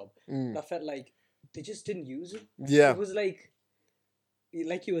sick job. But I felt like they just didn't use him. Yeah. It was like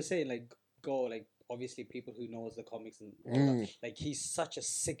you were saying, like go like obviously people who knows the comics and all that, like he's such a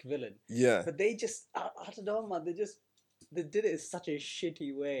sick villain. Yeah. But they just I don't know, man. They did it in such a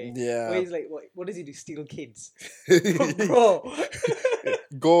shitty way. Yeah. Where he's like, what does he do? Steal kids, bro.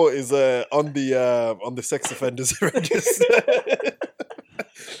 Gore is on the sex offenders register.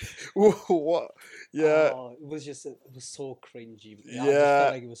 What? Yeah. Oh, it was so cringy. Yeah. I just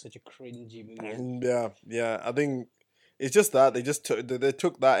felt like it was such a cringy movie. Yeah. I think it's just that they just took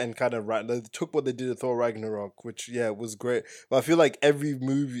that and kind of they took what they did with Thor Ragnarok, which was great. But I feel like every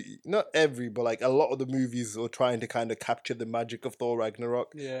movie, not every, but like a lot of the movies were trying to kind of capture the magic of Thor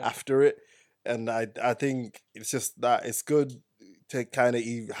Ragnarok after it, and I think it's just that it's good to kind of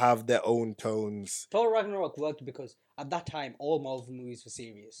have their own tones. Thor Ragnarok worked because at that time all Marvel movies were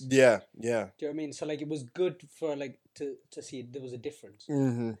serious. Yeah. Do you know what I mean? So like it was good for like to see there was a difference.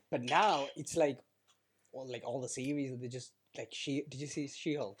 Mm-hmm. But now it's like all the series they just like did you see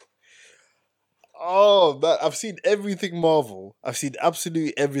She-Hulk? Oh, man, I've seen everything Marvel. I've seen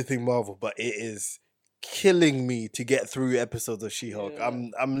absolutely everything Marvel, but it is killing me to get through episodes of She-Hulk. Yeah.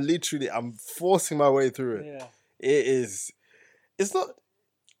 I'm forcing my way through it. Yeah. It's not.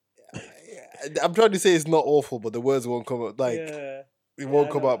 I'm trying to say it's not awful, but the words won't come out. It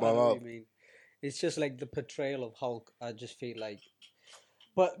won't come out my mouth. It's just like the portrayal of Hulk. I just feel like,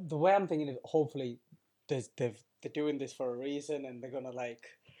 but the way I'm thinking is, hopefully, they're doing this for a reason, and they're gonna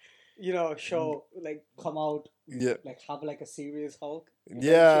show come out, have like a serious Hulk.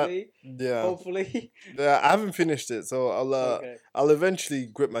 Yeah. Hopefully. Yeah, I haven't finished it, so I'll eventually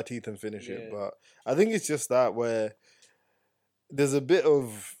grit my teeth and finish it. But I think it's just that where there's a bit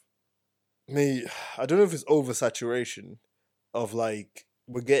of me. I don't know if it's oversaturation of like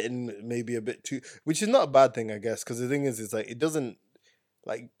we're getting maybe a bit too, which is not a bad thing, I guess, because the thing is like it doesn't.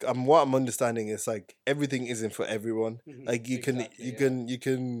 Like what I'm understanding is like everything isn't for everyone. Mm-hmm. Like you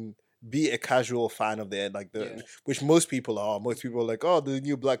can be a casual fan of which most people are. Most people are like, oh, there's a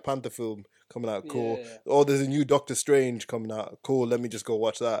new Black Panther film coming out, cool. Yeah. Oh, there's a new Doctor Strange coming out, cool. Let me just go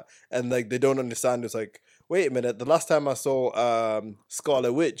watch that. And like they don't understand. It's like, wait a minute. The last time I saw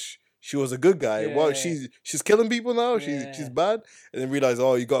Scarlet Witch, she was a good guy. Yeah. Well, she's killing people now. She's bad. And then realize,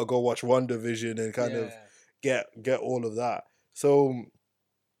 oh, you gotta go watch WandaVision and kind of get all of that. So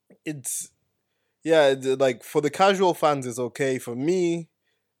it's like for the casual fans it's okay. For me,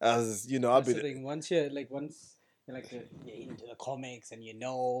 as you know, I've been once you're into the comics and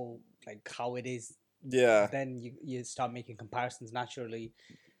like how it is, then you start making comparisons naturally.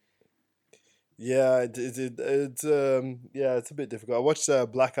 It's a bit difficult. I watched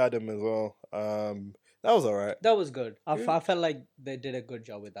Black Adam as well. That was alright. That was good. I felt like they did a good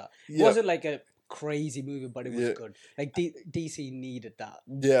job with that. It wasn't like a crazy movie, but it was good. Like DC needed that.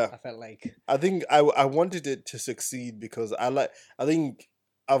 I felt like. I think I wanted it to succeed because I think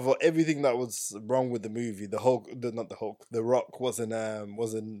of everything that was wrong with the movie, the Rock wasn't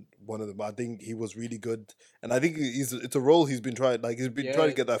one of them. I think he was really good, and I think it's a role he's been trying trying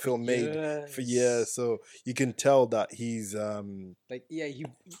to get that film made for years. So you can tell that he's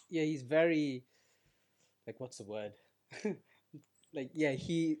he's very what's the word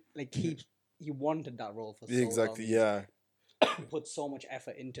he wanted that role for so long. He put so much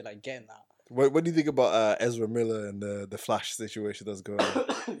effort into getting that. What do you think about Ezra Miller and the Flash situation that's going on?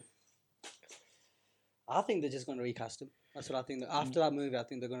 I think they're just going to recast him. That's what I think. After that movie, I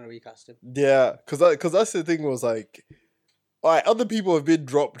think they're going to recast him. Yeah, because that's the thing was like, all right, other people have been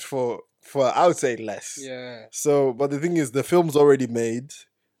dropped for I would say less. Yeah. So, but the thing is, the film's already made.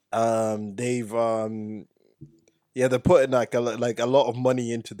 They've they're putting like a lot of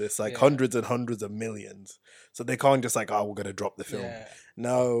money into this, hundreds and hundreds of millions. So they can't just we're gonna drop the film. Yeah.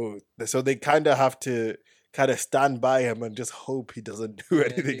 No, so they kind of have to stand by him and just hope he doesn't do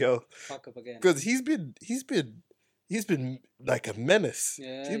anything else. Fuck up again. Because he's been he's been like a menace.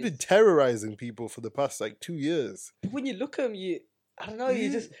 Yeah, He's been he's- terrorizing people for the past like 2 years. when you look at him, I don't know,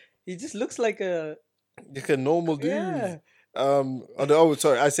 he just looks like a Like a normal dude. yeah.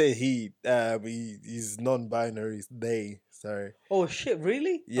 Sorry, I say he's non-binary. He's they. Sorry. Oh shit,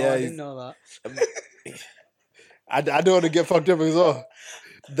 really? Yeah, oh, I he's- didn't know that. I don't want to get fucked up as well.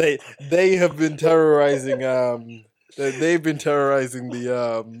 They have been terrorizing. They've been terrorizing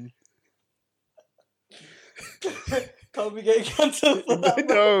the. Can't be getting cancelled for that.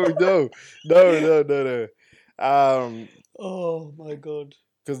 No. Oh my god.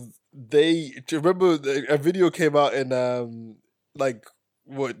 Because do you remember a video came out in like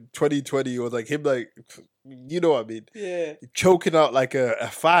what 2020 or like him like you know what I mean, Yeah. choking out like a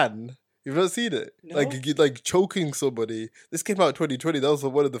fan. You've not seen it? No. Like choking somebody. This came out in 2020. That was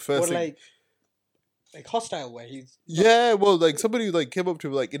one of the first Or things. like hostile where he's Yeah, well, like somebody like came up to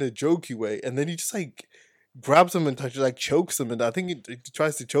him like in a jokey way, and then he just like grabs him and like chokes him, and I think he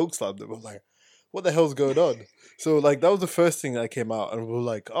tries to choke slam them. I'm like, what the hell's going on? So like that was the first thing that came out, and we were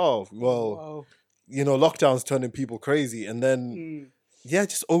like, oh well, wow. you know, lockdown's turning people crazy, and then Mm. yeah,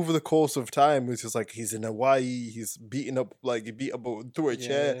 just over the course of time, it's just like he's in Hawaii, he beat up through a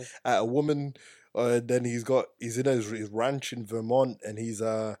chair Yeah. at a woman. Then he's in his ranch in Vermont, and he's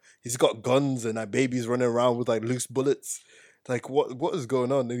got guns and babies running around with like loose bullets. Like what is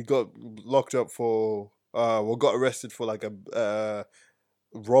going on? And he got locked up for got arrested for like a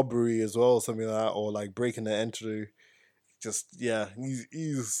robbery as well, something like that, or like breaking and entry. Just yeah,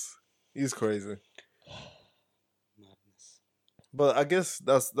 he's crazy. Madness. But I guess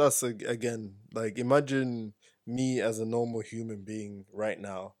that's again, like, imagine me as a normal human being right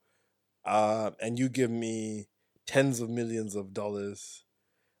now, and you give me tens of millions of dollars.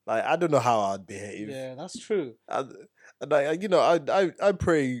 Like, I don't know how I'd behave. Yeah, that's true. And I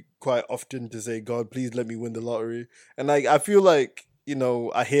pray quite often to say, God, please let me win the lottery. And like I feel like,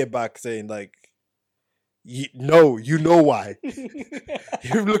 I hear back saying like, no, you know why.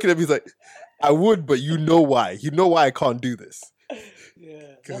 You're looking at me like, I would, but you know why. You know why I can't do this.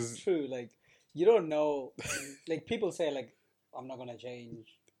 Yeah, 'Cause- that's true. Like, you don't know. Like, people say, like, I'm not gonna change,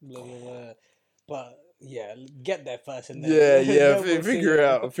 blah blah blah. But yeah, get there first, and then Yeah, then we'll figure see.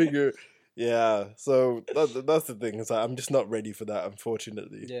 it out. Yeah. So that's the thing. Is like, I'm just not ready for that,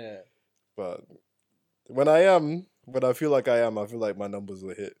 unfortunately. Yeah, But when I feel like I feel like my numbers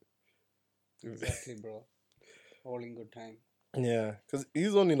will hit. exactly, bro. All in good time. Yeah, because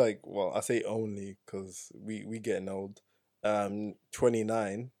he's only like, well, I say only because we getting old.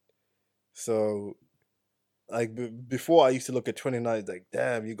 29. So like before, I used to look at 29 like,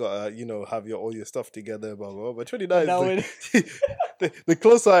 damn, you gotta have all your stuff together, blah blah. But 29, Now the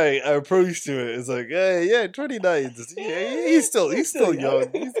closer I approach to it, it's like, yeah, 29. He's still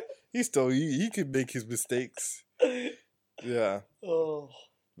young. He can make his mistakes. Yeah. Oh,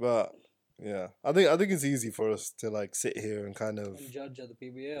 But yeah, I think it's easy for us to like sit here and kind of and judge other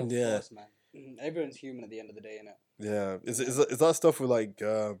people. Yeah, of Yeah. course, man. Everyone's human at the end of the day, innit? yeah. Is that stuff with like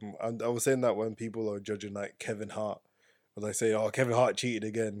I was saying that when people are judging like Kevin Hart, when they say, oh, Kevin Hart cheated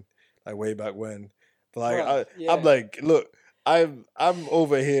again, like way back when, but like Right, yeah. I'm like, look, I'm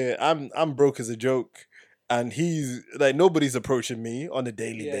over here, I'm broke as a joke. And he's like, nobody's approaching me on a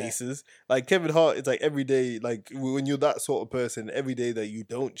daily Yeah. basis. Like Kevin Hart, it's like every day. Like when you're that sort of person, every day that you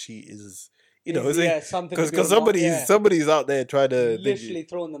don't cheat is, it's like, yeah, something to because build on, somebody's out there trying to literally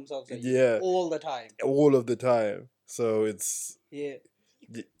throwing themselves at you Yeah. all the time. all of the time. So it's Yeah,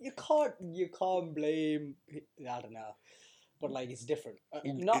 Y- you can't blame. I don't know, but like it's different.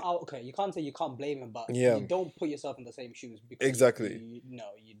 Okay. You can't say you can't blame him, but Yeah. you don't put yourself in the same shoes because Exactly.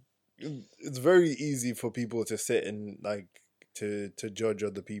 you it's very easy for people to sit and like to judge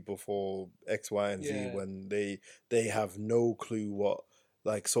other people for X, Y, and Z Yeah. when they have no clue what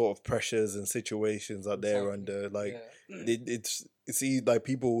like sort of pressures and situations that they're Exactly. under. Like yeah. it's like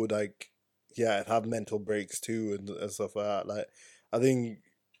people would like have mental breaks too and stuff like that. Like I think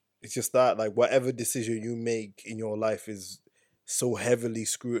it's just that like whatever decision you make in your life is so heavily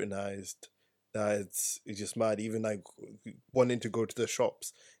scrutinized that it's just mad. Even like wanting to go to the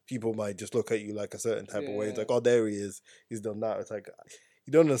shops, people might just look at you like a certain type of way. It's Yeah. like, oh, there he is, he's done that. It's like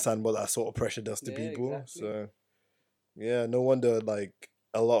you don't understand what that sort of pressure does to Yeah, people. exactly. So yeah, no wonder like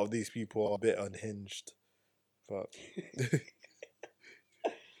a lot of these people are a bit unhinged. But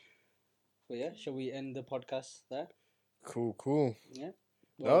But yeah, shall we end the podcast there? cool. Yeah.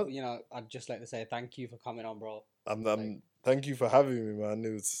 Well, No. I'd just like to say thank you for coming on, bro. I'm thank you for having me, man.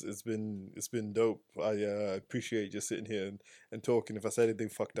 It's been dope. I appreciate just sitting here and talking. If I said anything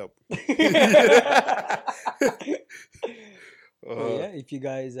fucked up, But yeah, if you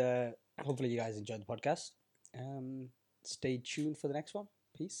guys, hopefully you guys enjoyed the podcast. Stay tuned for the next one.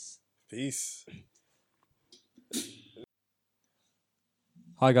 Peace. Peace.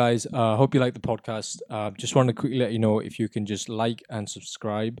 Hi guys, hope you like the podcast. Just want to quickly let you know if you can just like and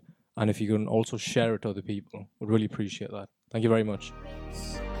subscribe, and if you can also share it to other people. Would really appreciate that. Thank you very much.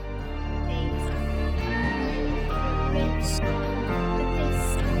 Peace.